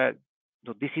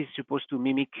is supposed to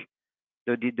mimic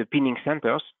the pinning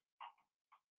centers,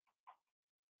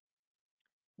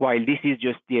 while this is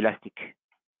just the elastic.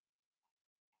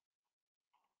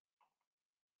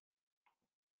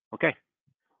 Okay.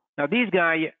 Now this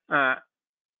guy,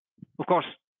 of course,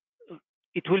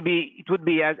 it would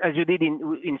be as you did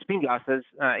in spin glasses.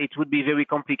 It would be very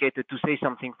complicated to say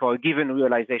something for a given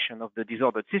realization of the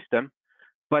disordered system.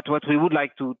 But what we would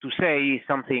like to say is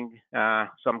something,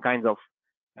 some kinds of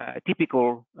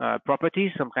typical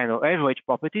properties, some kind of average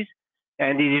properties,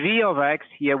 and the v of x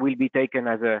here will be taken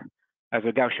as a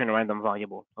Gaussian random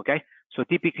variable. Okay, so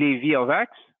typically v of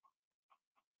x,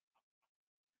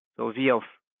 so v of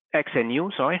x and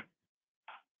u, sorry,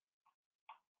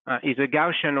 is a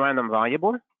Gaussian random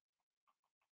variable.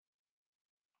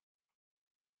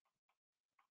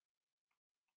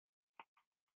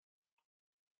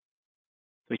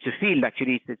 So it's a field,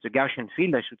 actually. It's a Gaussian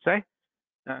field, I should say.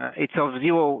 It's of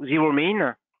zero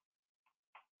mean.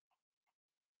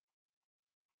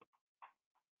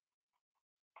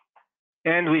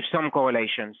 And with some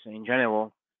correlations in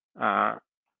general,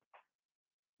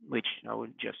 which I will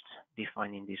just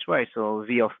define in this way. So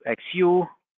v of xu,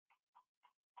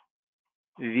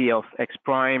 v of x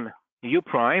prime, u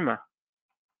prime,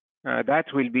 that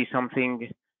will be something,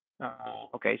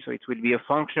 okay, so it will be a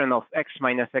function of x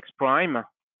minus x prime,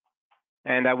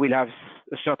 and I will have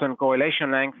a certain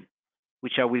correlation length,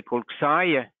 which I will call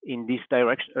psi in this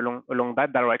direction, along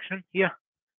that direction here.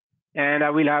 And I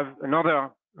will have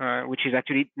another, which is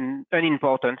actually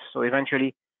unimportant. So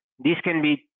eventually, this can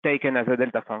be taken as a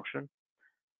delta function.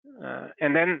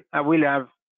 And then I will have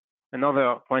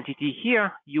another quantity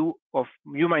here, u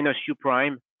minus u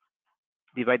prime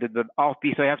divided by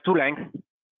rp. So I have two lengths.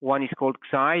 One is called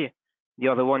psi, the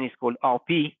other one is called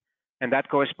rp. and that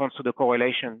corresponds to the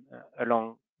correlation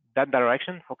along that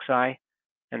direction for Xi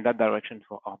and that direction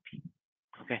for RP.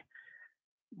 Okay,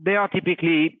 they are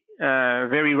typically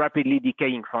very rapidly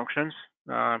decaying functions,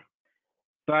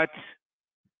 but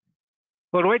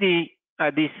already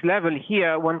at this level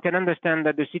here, one can understand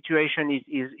that the situation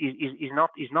is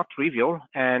not trivial,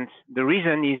 and the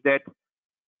reason is that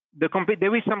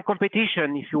there is some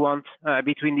competition, if you want,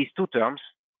 between these two terms.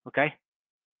 Okay,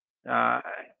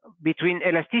 between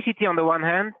elasticity on the one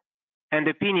hand and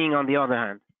the pinning on the other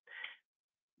hand.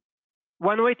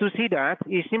 One way to see that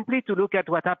is simply to look at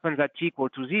what happens at t equal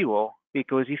to 0,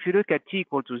 because if you look at t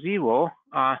equal to 0,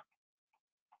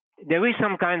 there is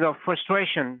some kind of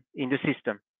frustration in the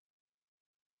system.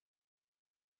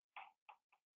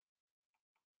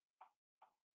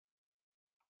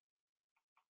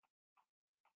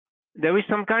 There is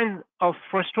some kind of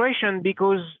frustration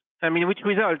because, I mean, which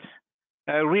results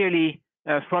really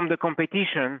from the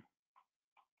competition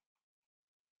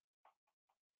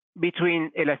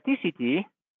between elasticity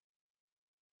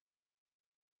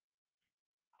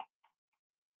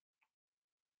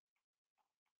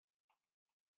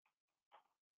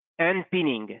and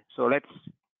pinning. So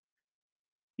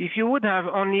if you would have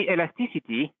only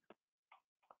elasticity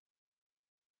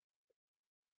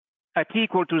at t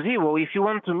equal to 0, if you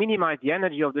want to minimize the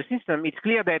energy of the system, it's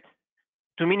clear that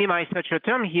to minimize such a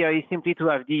term here is simply to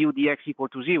have du dx equal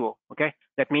to 0. Okay,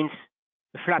 that means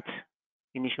a flat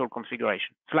initial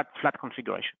configuration, flat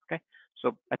configuration. Okay,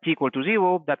 so at t equal to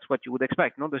 0, that's what you would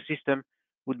expect. No, the system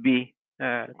would be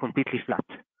completely flat.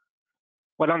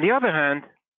 Well, on the other hand,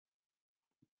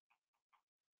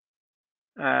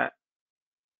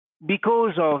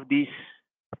 because of these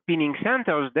spinning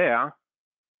centers there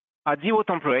at 0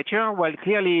 temperature, well,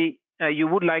 clearly you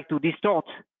would like to distort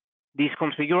this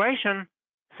configuration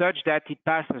such that it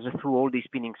passes through all these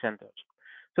spinning centers.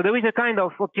 So there is a kind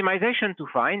of optimization to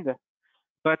find,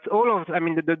 but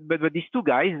but these two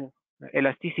guys,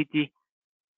 elasticity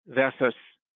versus,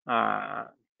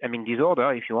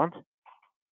 disorder, if you want,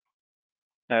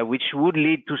 which would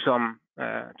lead to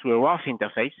to a rough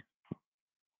interface.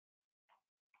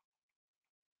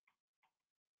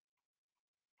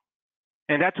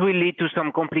 And that will lead to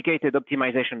some complicated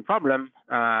optimization problems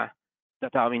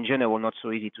that are in general not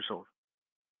so easy to solve.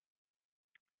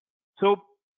 So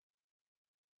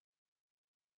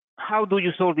how do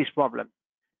you solve this problem?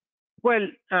 Well,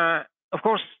 of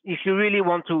course, if you really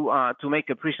want to make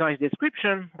a precise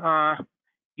description,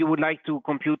 you would like to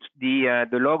compute the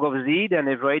log of z and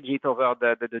average it over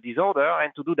the disorder.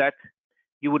 And to do that,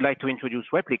 you would like to introduce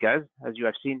replicas, as you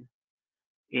have seen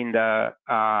in the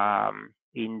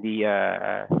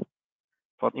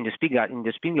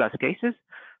spin glass cases.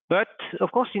 But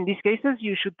of course, in these cases,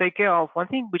 you should take care of one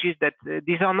thing, which is that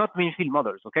these are not mean field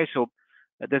models. Okay, so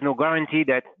there's no guarantee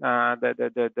that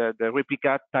the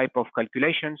replica type of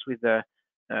calculations with the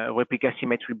replica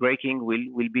symmetry breaking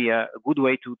will be a good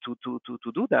way to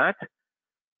do that.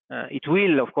 It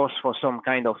will, of course, for some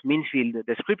kind of mean field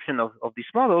description of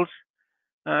these models.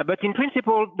 But in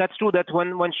principle, that's true that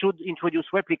one should introduce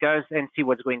replicas and see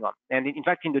what's going on. And in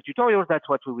fact, in the tutorials, that's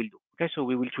what we will do. Okay, so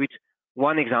we will treat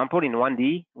one example in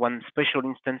 1D, one special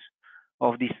instance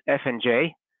of this f and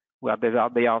j, where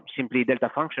they are simply delta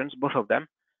functions, both of them.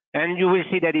 And you will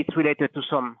see that it's related to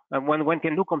some, one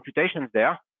can do computations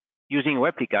there using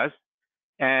replicas,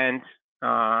 and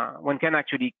one can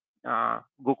actually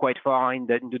go quite far in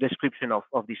the description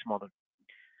of this model.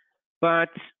 But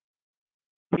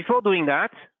before doing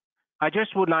that, I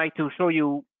just would like to show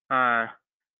you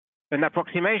an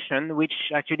approximation which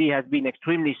actually has been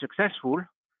extremely successful,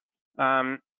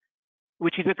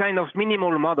 which is a kind of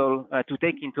minimal model to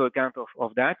take into account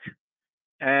of that.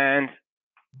 And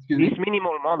this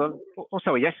minimal model,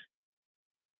 sorry, yes?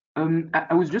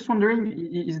 I was just wondering,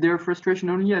 is there frustration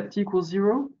only at t equals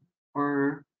 0,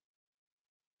 or?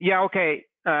 Yeah, okay.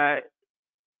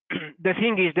 The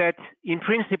thing is that in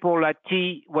principle at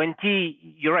when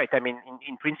t, you're right. I mean,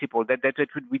 in principle that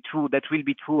would be true. That will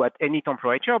be true at any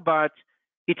temperature, but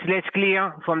it's less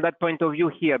clear from that point of view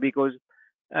here, because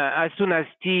as soon as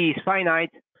t is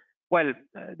finite, well,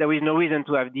 there is no reason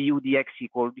to have du dx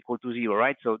equal to 0,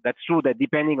 right? So that's true that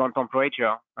depending on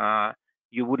temperature,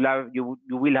 you will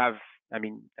have. I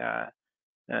mean,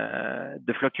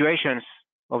 the fluctuations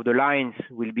of the lines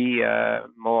will be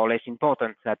more or less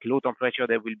important. At low temperature,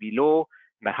 they will be low.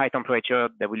 At high temperature,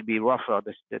 they will be rougher.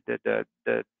 The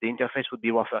interface would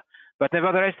be rougher. But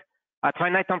nevertheless, at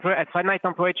finite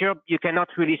temperature, you cannot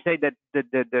really say that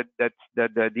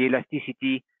the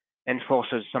elasticity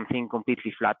enforces something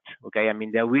completely flat. Okay, I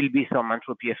mean there will be some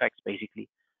entropy effects basically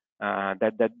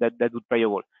that would play a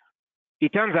role.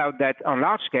 It turns out that on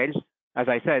large scales, as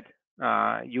I said,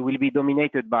 you will be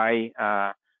dominated by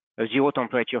a zero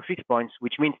temperature fixed points,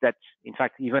 which means that, in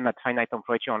fact, even at finite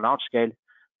temperature on large scale,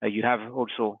 you have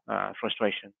also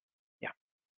frustration. Yeah.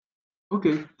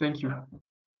 Okay, thank you.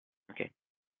 Okay.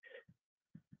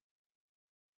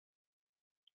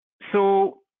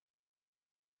 So,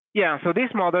 yeah, so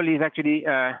this model is actually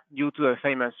due to a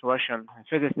famous Russian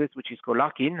physicist, which is called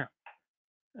Larkin,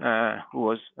 who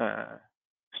was a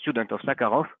student of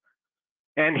Sakharov.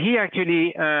 And he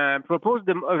actually proposed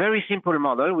a very simple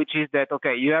model, which is that,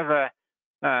 okay, you have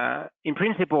in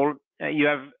principle, you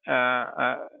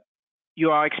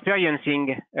are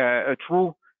experiencing a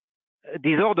true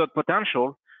disordered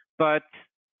potential, but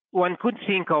one could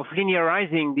think of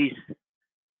linearizing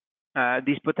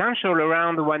this potential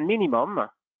around one minimum,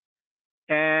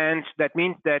 and that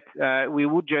means that we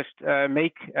would just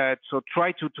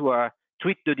try to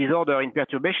treat the disorder in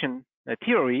perturbation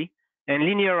theory and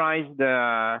linearize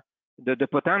the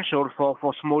potential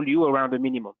for small u around the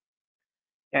minimum.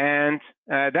 And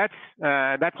that's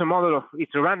a model of,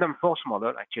 it's a random force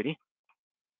model actually.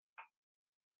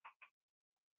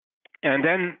 And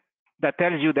then that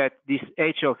tells you that this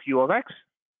h of u of x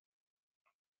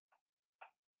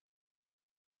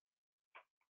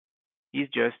is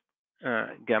just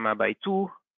gamma by 2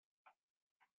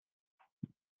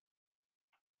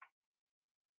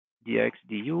 dx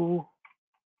du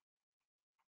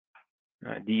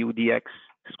du dx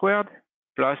squared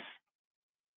plus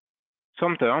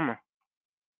some term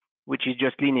which is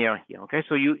just linear here. Okay,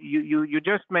 so you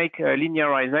just make a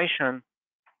linearization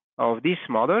of this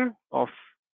model of,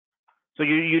 so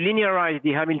you linearize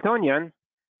the Hamiltonian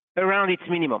around its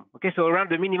minimum. Okay, so around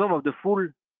the minimum of the full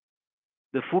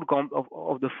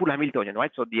Hamiltonian,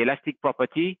 right? So the elastic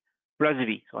property plus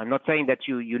v. So I'm not saying that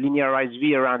you linearize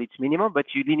v around its minimum,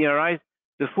 but you linearize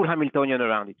the full Hamiltonian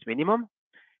around its minimum,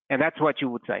 and that's what you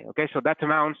would say. Okay, so that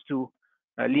amounts to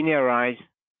linearize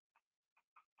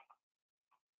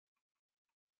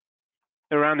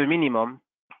around the minimum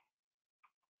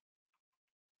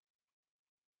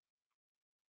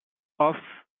of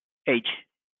h.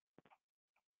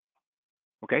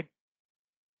 Okay,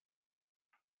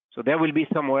 so there will be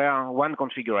somewhere one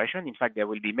configuration. In fact, there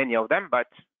will be many of them, but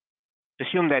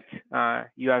assume that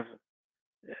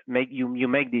you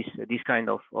make this kind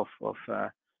of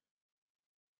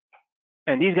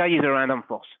and this guy is a random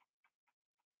force.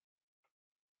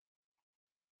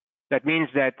 That means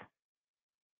that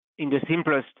in the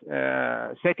simplest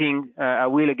setting, I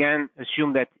will again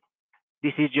assume that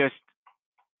this is just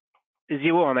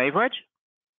 0 on average,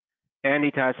 and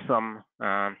it has some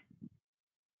and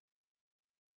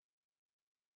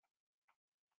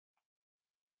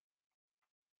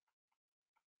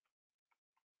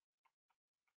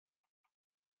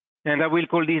I will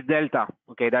call this delta.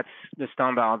 Okay, that's the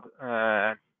standard.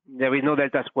 There is no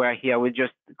delta square here. We'll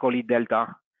just call it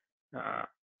delta.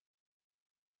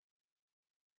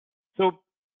 So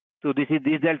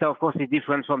this delta, of course, is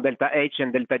different from delta H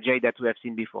and delta J that we have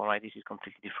seen before, right? This is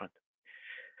completely different.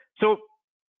 So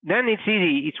then it's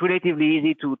easy. It's relatively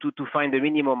easy to find the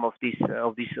minimum of this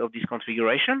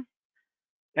configuration,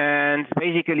 and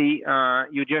basically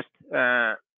you just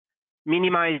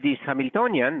minimize this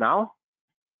Hamiltonian now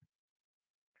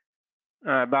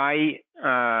by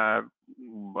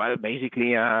well,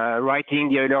 basically writing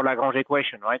the Euler-Lagrange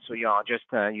equation, right? So you are just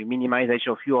you minimize h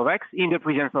of u of x in the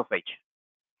presence of h.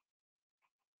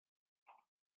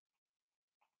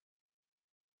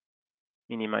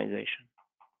 Minimization.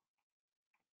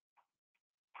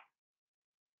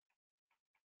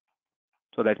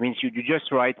 So that means you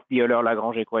just write the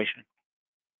Euler-Lagrange equation.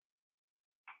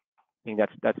 I think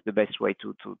that's the best way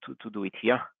to do it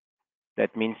here.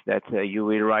 That means that you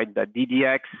will write that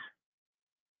ddx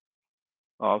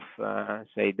of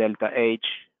say delta h,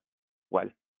 well,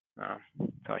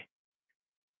 sorry,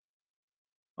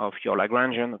 of your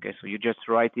Lagrangian. Okay, so you just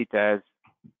write it as,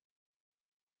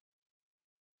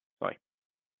 sorry,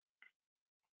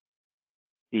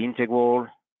 the integral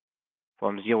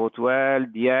from 0 to L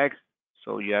dx.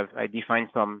 So you have, I define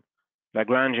some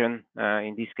Lagrangian.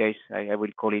 In this case, I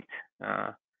will call it,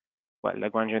 well,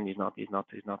 Lagrangian is not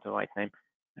the right name.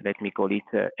 Let me call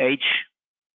it h,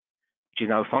 which is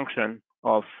now a function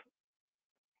of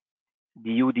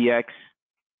du dx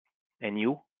and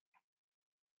u.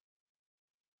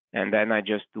 And then I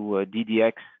just do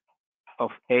ddx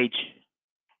of h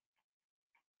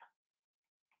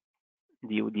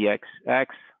du dx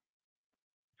x,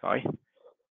 sorry,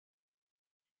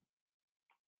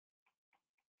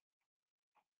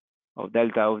 of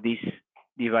delta of this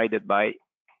divided by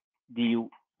du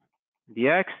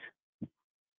dx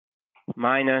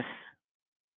minus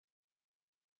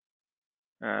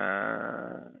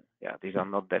Yeah, these are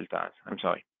not deltas. I'm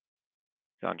sorry.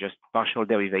 They are just partial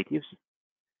derivatives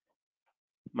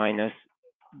minus,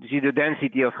 this is the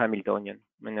density of Hamiltonian,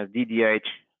 minus ddh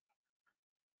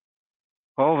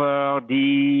over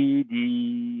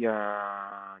du,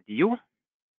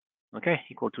 okay,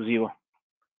 equal to 0.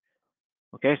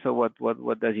 Okay, so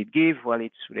what does it give? Well,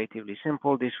 it's relatively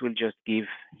simple. This will just give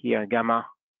here gamma,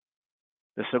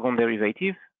 the second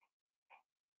derivative,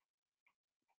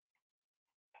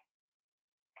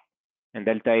 and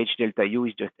delta h, delta u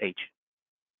is just h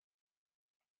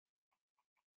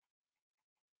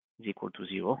is equal to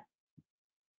 0.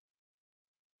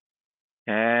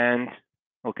 And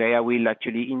okay, I will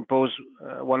actually impose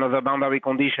one other boundary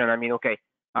condition. I mean, okay,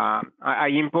 I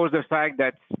impose the fact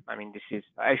that, I mean, this is,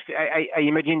 I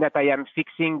imagine that I am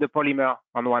fixing the polymer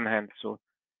on one hand. So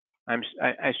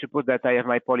I suppose that I have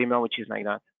my polymer, which is like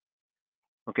that.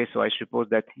 Okay, so I suppose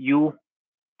that u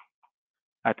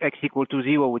at x equal to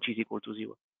 0, which is equal to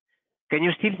 0. Can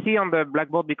you still see on the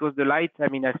blackboard, because the light, I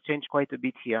mean, has changed quite a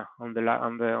bit here on the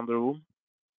room?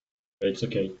 It's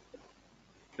okay.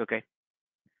 Okay.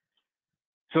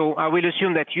 So I will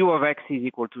assume that u of x is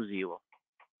equal to 0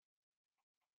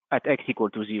 at x equal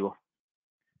to 0.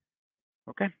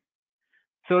 Okay.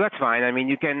 So that's fine. I mean,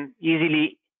 you can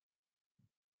easily,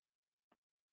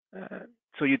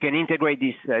 so you can integrate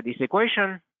this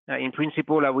equation. In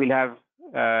principle, I will have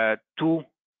two.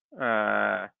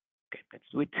 Okay, let's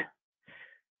do it.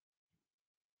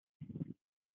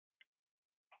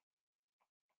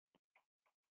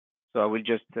 So I will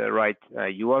just write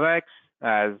u of x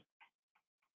as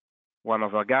 1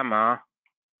 over gamma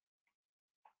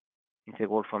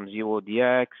integral from 0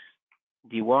 dx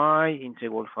dy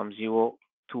integral from 0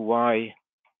 to y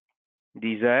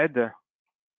dz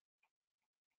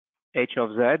h of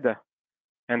z,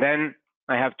 and then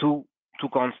I have two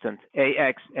constants,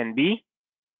 ax and b.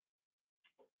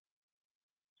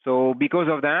 So because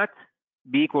of that,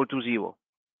 b equal to 0.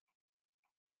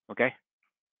 Okay.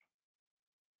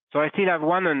 So I still have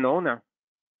one unknown,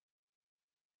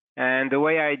 and the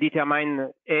way I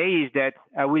determine a is that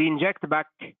I will inject back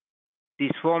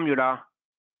this formula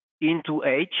into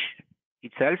h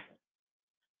itself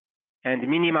and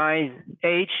minimize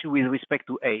h with respect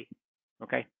to a.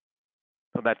 Okay.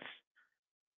 So that's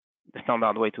the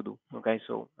standard way to do. Okay.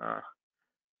 So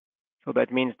so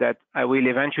that means that I will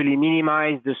eventually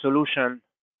minimize the solution,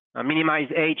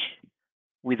 minimize h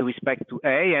with respect to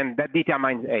a, and that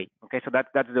determines a. Okay, so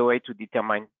that's the way to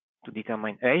determine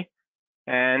a.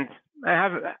 And I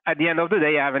have, at the end of the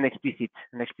day, I have an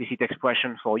explicit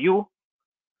expression for u.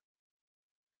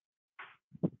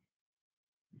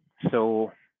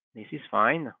 So this is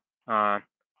fine. So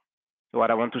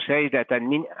what I want to say is that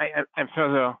I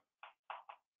further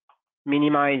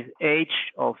minimize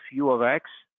h of u of x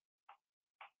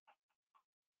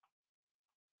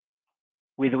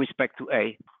with respect to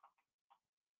a.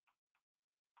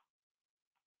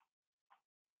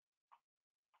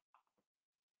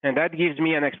 And that gives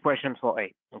me an expression for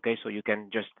a. Okay, so you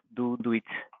can just do it.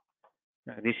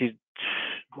 This is,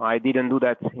 I didn't do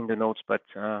that in the notes, but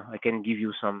I can give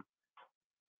you some.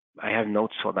 I have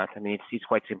notes for that. I mean, it's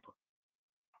quite simple.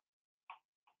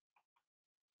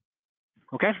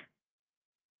 Okay.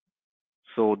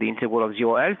 So the integral of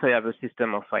 0 else, I have a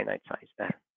system of finite size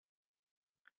there.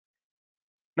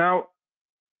 Now,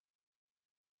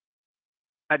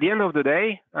 at the end of the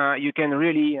day, you can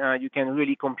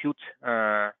really compute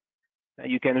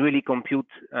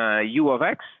u of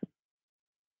x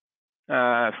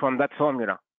from that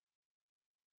formula.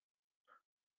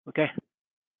 Okay.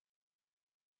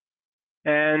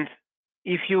 And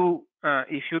if you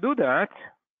do that,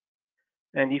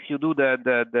 and if you do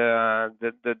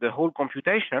the whole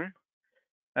computation,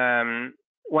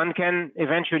 one can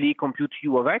eventually compute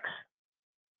u of x,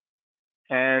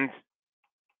 and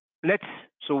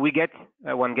so we get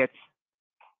one gets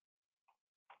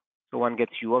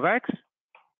u of x.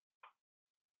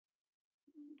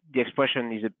 The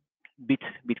expression is a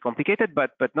bit complicated,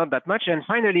 but not that much. And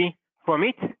finally, from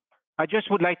it, I just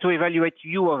would like to evaluate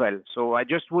u of L. So I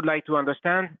just would like to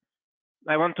understand.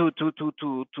 I want to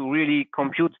really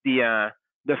compute the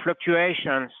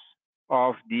fluctuations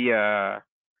of the.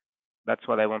 That's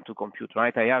what I want to compute,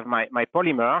 right? I have my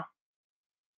polymer,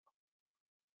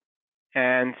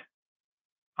 and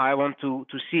I want to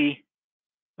see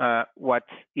what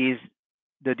is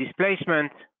the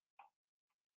displacement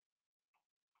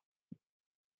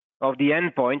of the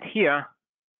endpoint here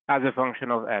as a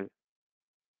function of L.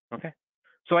 Okay,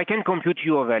 so I can compute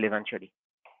u of L eventually.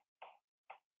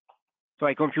 So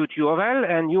I compute u of L,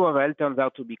 and u of L turns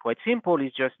out to be quite simple.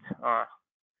 It's just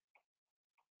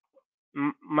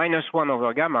minus 1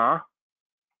 over gamma.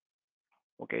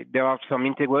 Okay, there are some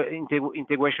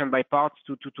integration by parts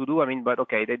to do. I mean, but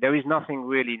okay, there is nothing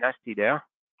really nasty there,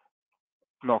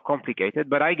 nor complicated.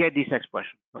 But I get this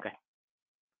expression. Okay.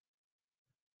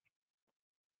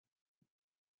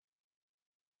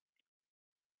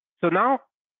 So now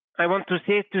I want to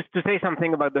say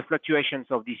something about the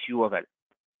fluctuations of this U of L.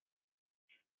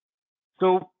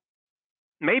 So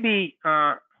maybe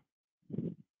okay,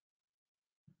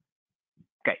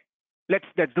 let's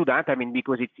do that. I mean,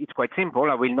 because it's quite simple.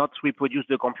 I will not reproduce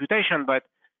the computation, but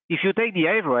if you take the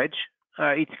average,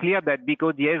 it's clear that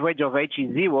because the average of H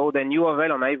is 0, then U of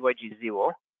L on average is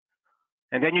 0.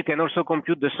 And then you can also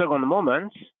compute the second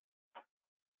moment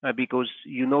because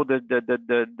you know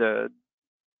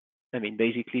I mean,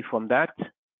 basically from that,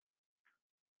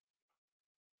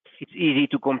 it's easy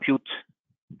to compute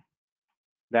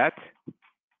that.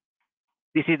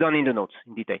 This is done in the notes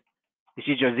in detail. This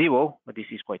is just 0, but this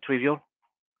is quite trivial.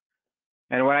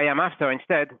 And what I am after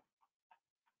instead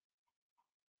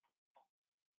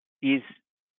is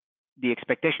the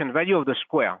expectation value of the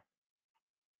square.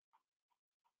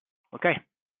 Okay.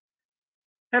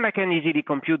 And I can easily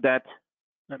compute that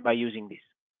by using this.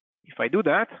 If I do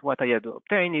that, what I have to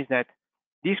obtain is that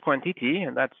this quantity,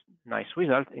 and that's a nice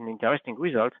result, an interesting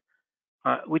result,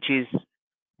 which is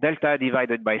delta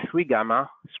divided by 3 gamma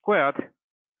squared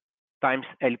times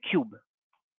L cube.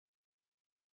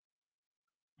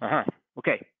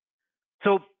 Okay.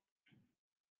 So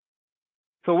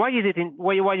why is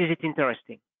it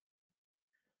interesting?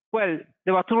 Well,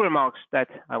 there are 2 remarks that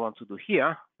I want to do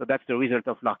here. So that's the result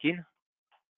of Larkin.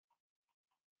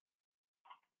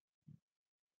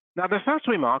 Now, the first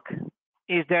remark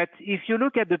is that if you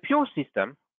look at the pure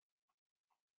system,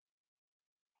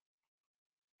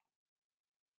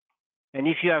 and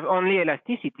if you have only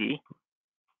elasticity,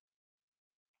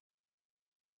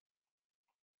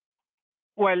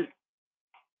 well,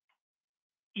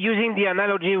 using the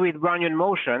analogy with Brownian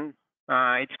motion,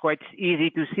 it's quite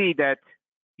easy to see that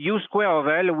U square of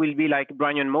L will be like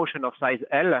Brownian motion of size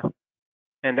L,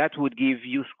 and that would give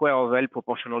U square of L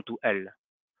proportional to L.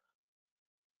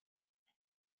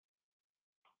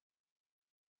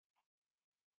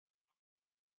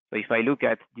 So if I look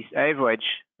at this average,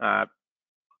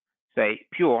 say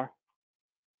pure,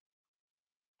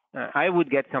 I would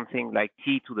get something like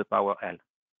T to the power L.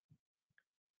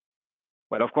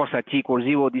 Well, of course, at T equals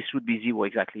 0, this should be 0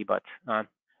 exactly. But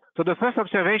so the first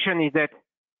observation is that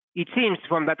it seems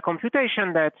from that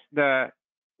computation that the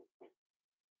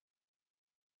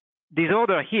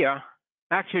disorder here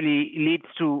actually leads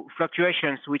to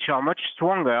fluctuations which are much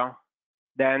stronger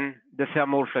than the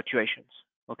thermal fluctuations.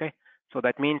 Okay, so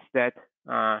that means that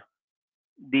the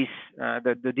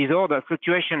disorder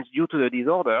fluctuations due to the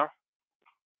disorder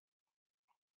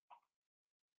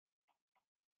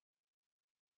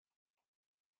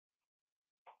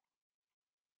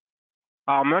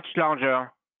are much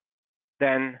larger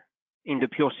than in the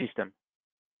pure system.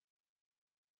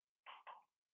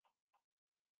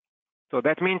 So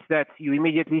that means that you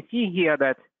immediately see here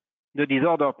that the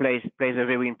disorder plays a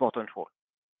very important role.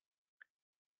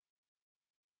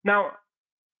 Now,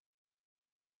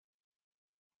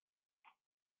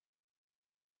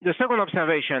 the second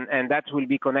observation, and that will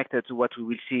be connected to what we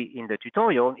will see in the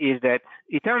tutorial, is that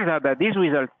it turns out that this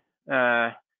result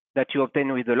that you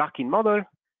obtain with the Larkin model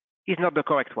is not the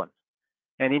correct one.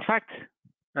 And in fact,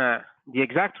 the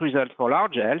exact result for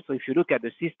large L, so if you look at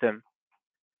the system,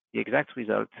 the exact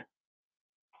result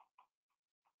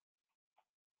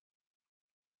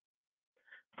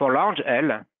for large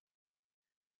L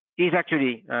is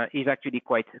actually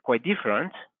quite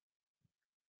different.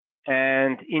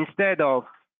 And instead of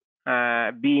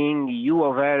being U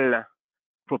of L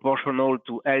proportional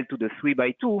to L to the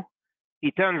 3/2,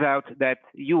 it turns out that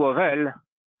U of L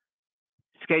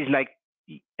scales like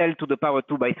L to the power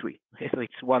 2/3. Okay, so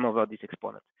it's 1 over this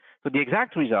exponent. So the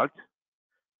exact result,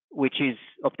 which is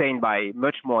obtained by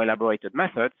much more elaborated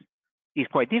methods, is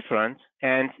quite different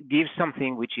and gives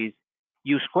something which is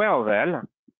U square of L,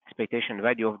 expectation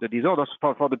value of the disorders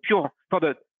for the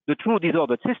true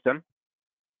disordered system,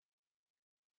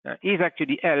 is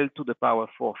actually L to the power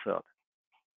 4/3.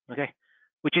 Okay,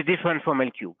 which is different from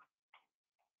L cube.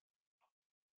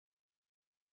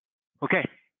 Okay,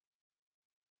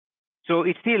 so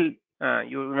it's still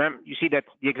you see that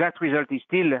the exact result is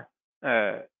still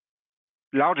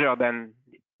larger than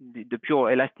the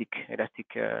pure elastic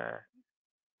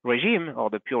regime or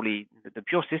the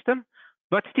pure system,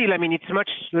 but still, I mean, it's much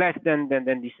less than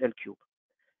this L cube.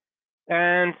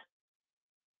 And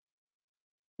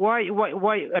why?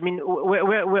 I mean,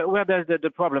 where does the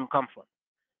problem come from?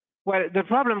 Well, the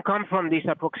problem comes from this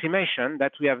approximation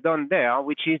that we have done there,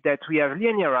 which is that we have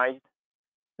linearized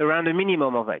around a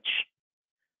minimum of h.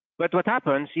 But what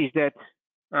happens is that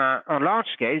on large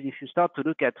scales, if you start to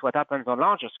look at what happens on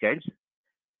larger scales,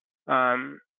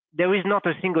 there is not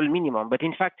a single minimum, but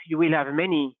in fact, you will have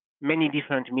many, many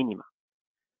different minima.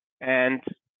 And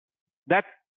that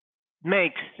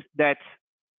makes that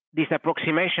this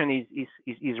approximation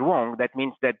is wrong. That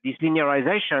means that this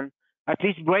linearization at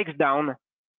least breaks down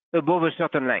above a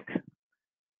certain length.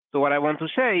 So what I want to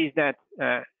say is that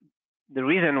the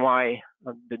reason why,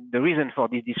 the reason for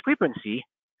this discrepancy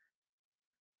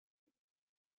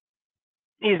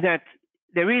is that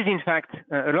there is in fact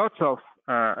a lot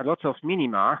of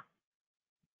minima.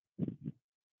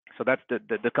 So that's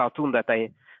the cartoon that I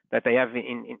have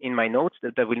in my notes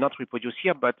that I will not reproduce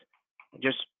here, but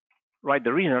just write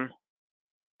the reason.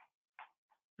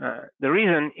 The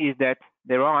reason is that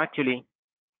there are actually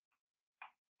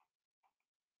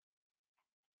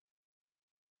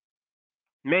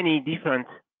many different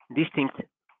distinct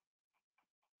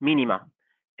minima,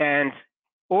 and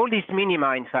all these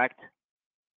minima, in fact,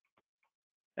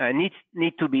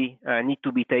 need to be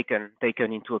taken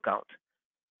into account.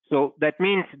 So that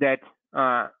means that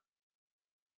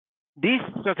this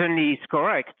certainly is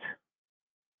correct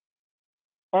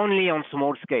only on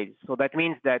small scales. So that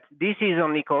means that this is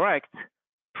only correct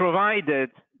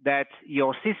provided that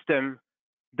your system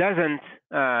doesn't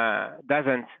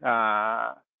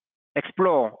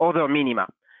explore other minima.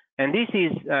 And this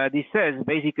says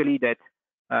basically that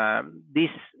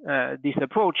this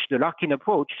approach, the Larkin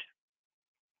approach,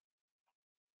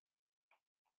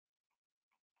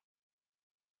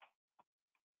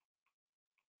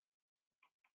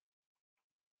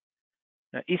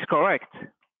 is correct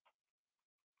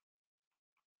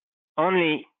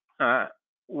only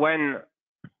when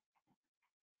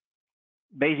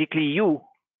basically U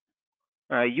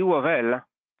of L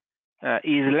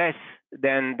is less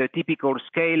than the typical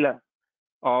scale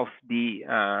of the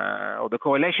or the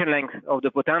correlation length of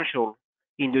the potential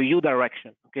in the U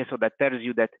direction. Okay, so that tells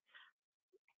you that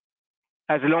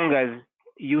as long as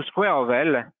U square of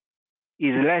L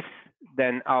is less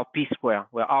than RP square,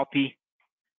 where RP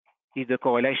is the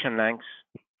correlation length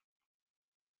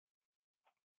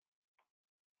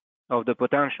of the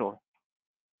potential.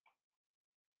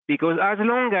 Because as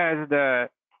long as the,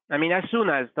 as soon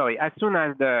as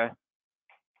the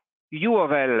U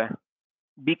of L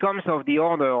becomes of the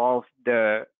order of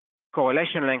the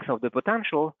correlation length of the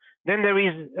potential, then there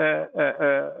is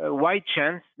a wide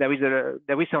chance, there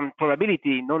is some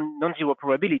probability, non-zero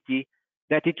probability,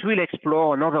 that it will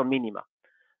explore another minima.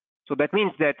 So that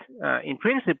means that in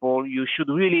principle, you should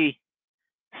really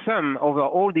sum over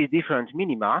all these different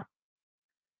minima.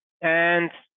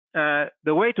 And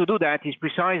the way to do that is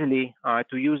precisely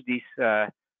to use these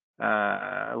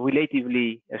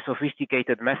relatively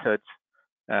sophisticated methods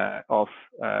of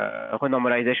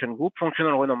renormalization group,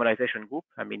 functional renormalization group,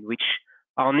 which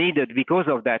are needed because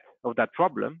of that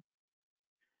problem.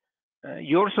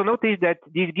 You also notice that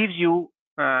this gives you,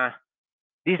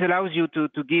 this allows you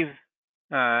to give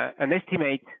an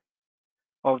estimate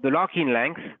of the Larkin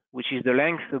length, which is the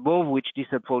length above which this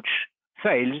approach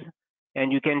fails,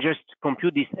 and you can just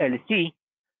compute this LC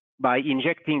by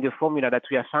injecting the formula that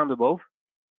we have found above,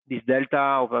 this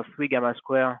delta over 3 gamma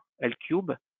square L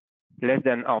cube less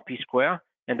than RP square,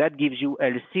 and that gives you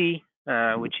LC,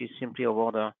 which is simply of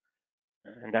order,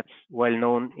 and that's well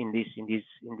known in this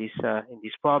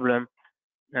problem.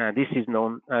 This is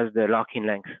known as the Larkin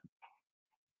length.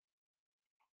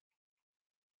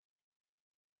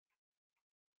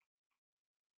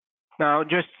 Now,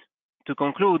 just to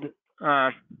conclude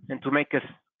and to make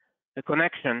a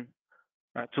connection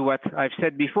to what I've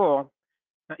said before,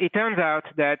 it turns out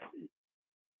that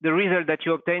the result that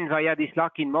you obtain via this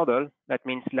Larkin model, that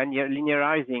means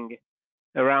linearizing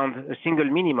around a single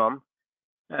minimum,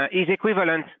 is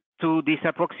equivalent to this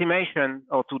approximation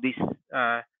or to this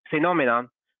phenomenon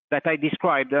that I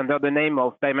described under the name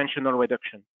of dimensional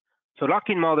reduction. So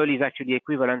Larkin model is actually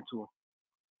equivalent to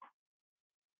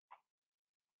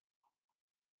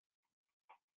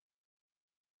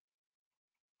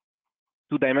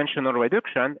dimensional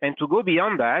reduction. And to go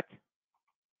beyond that,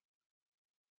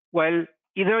 well,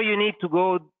 either you need to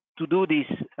go to do this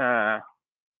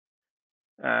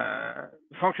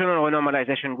functional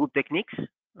renormalization group techniques,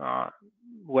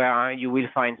 where you will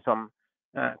find some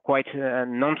quite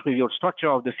non-trivial structure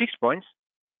of the fixed points,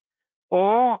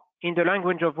 or in the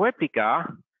language of replica,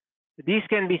 this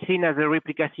can be seen as a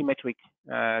replica symmetric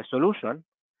solution.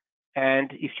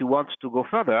 And if you want to go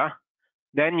further,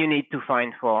 then you need to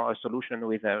find for a solution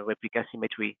with a replica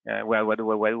symmetry where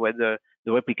the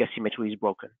replica symmetry is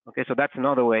broken. Okay, so that's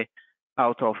another way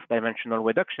out of dimensional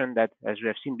reduction that, as we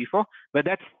have seen before, but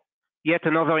that's yet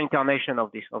another incarnation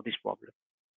of this problem.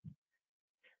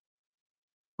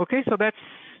 Okay, so that's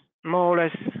more or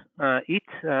less it.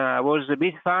 I was a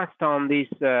bit fast on this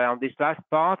last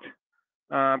part,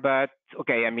 but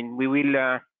okay. I mean, we will.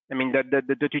 I mean,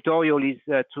 the tutorial is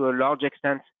to a large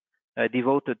extent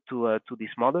devoted to this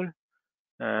model,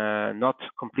 not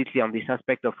completely on this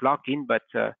aspect of lock-in, but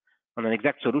on an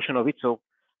exact solution of it. So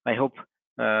I hope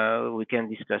we can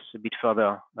discuss a bit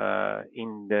further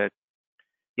in the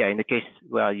case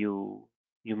where you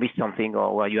missed something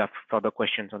or where you have further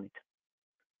questions on it.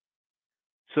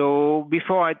 So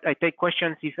before I take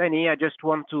questions, if any, I just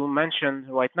want to mention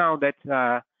right now that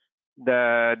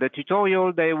the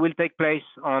tutorial, they will take place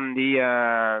on the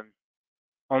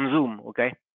on Zoom.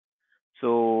 Okay,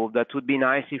 so that would be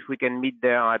nice if we can meet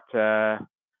there at 4:10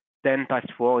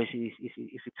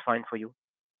 if it's fine for you.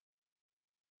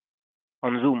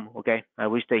 On Zoom, okay. I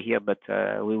will stay here, but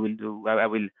we will do. I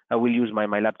will use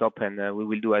my laptop, and we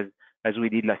will do as we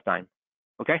did last time.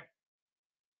 Okay.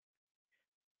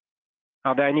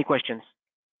 Are there any questions?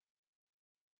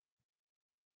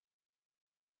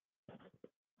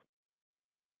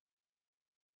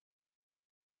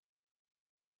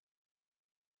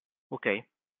 Okay.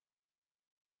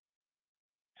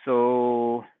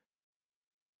 So,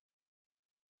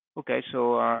 okay,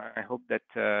 so I hope that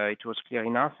it was clear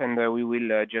enough, and we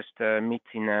will just meet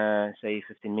in say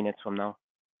 15 minutes from now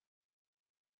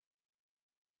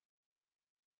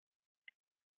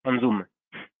on Zoom.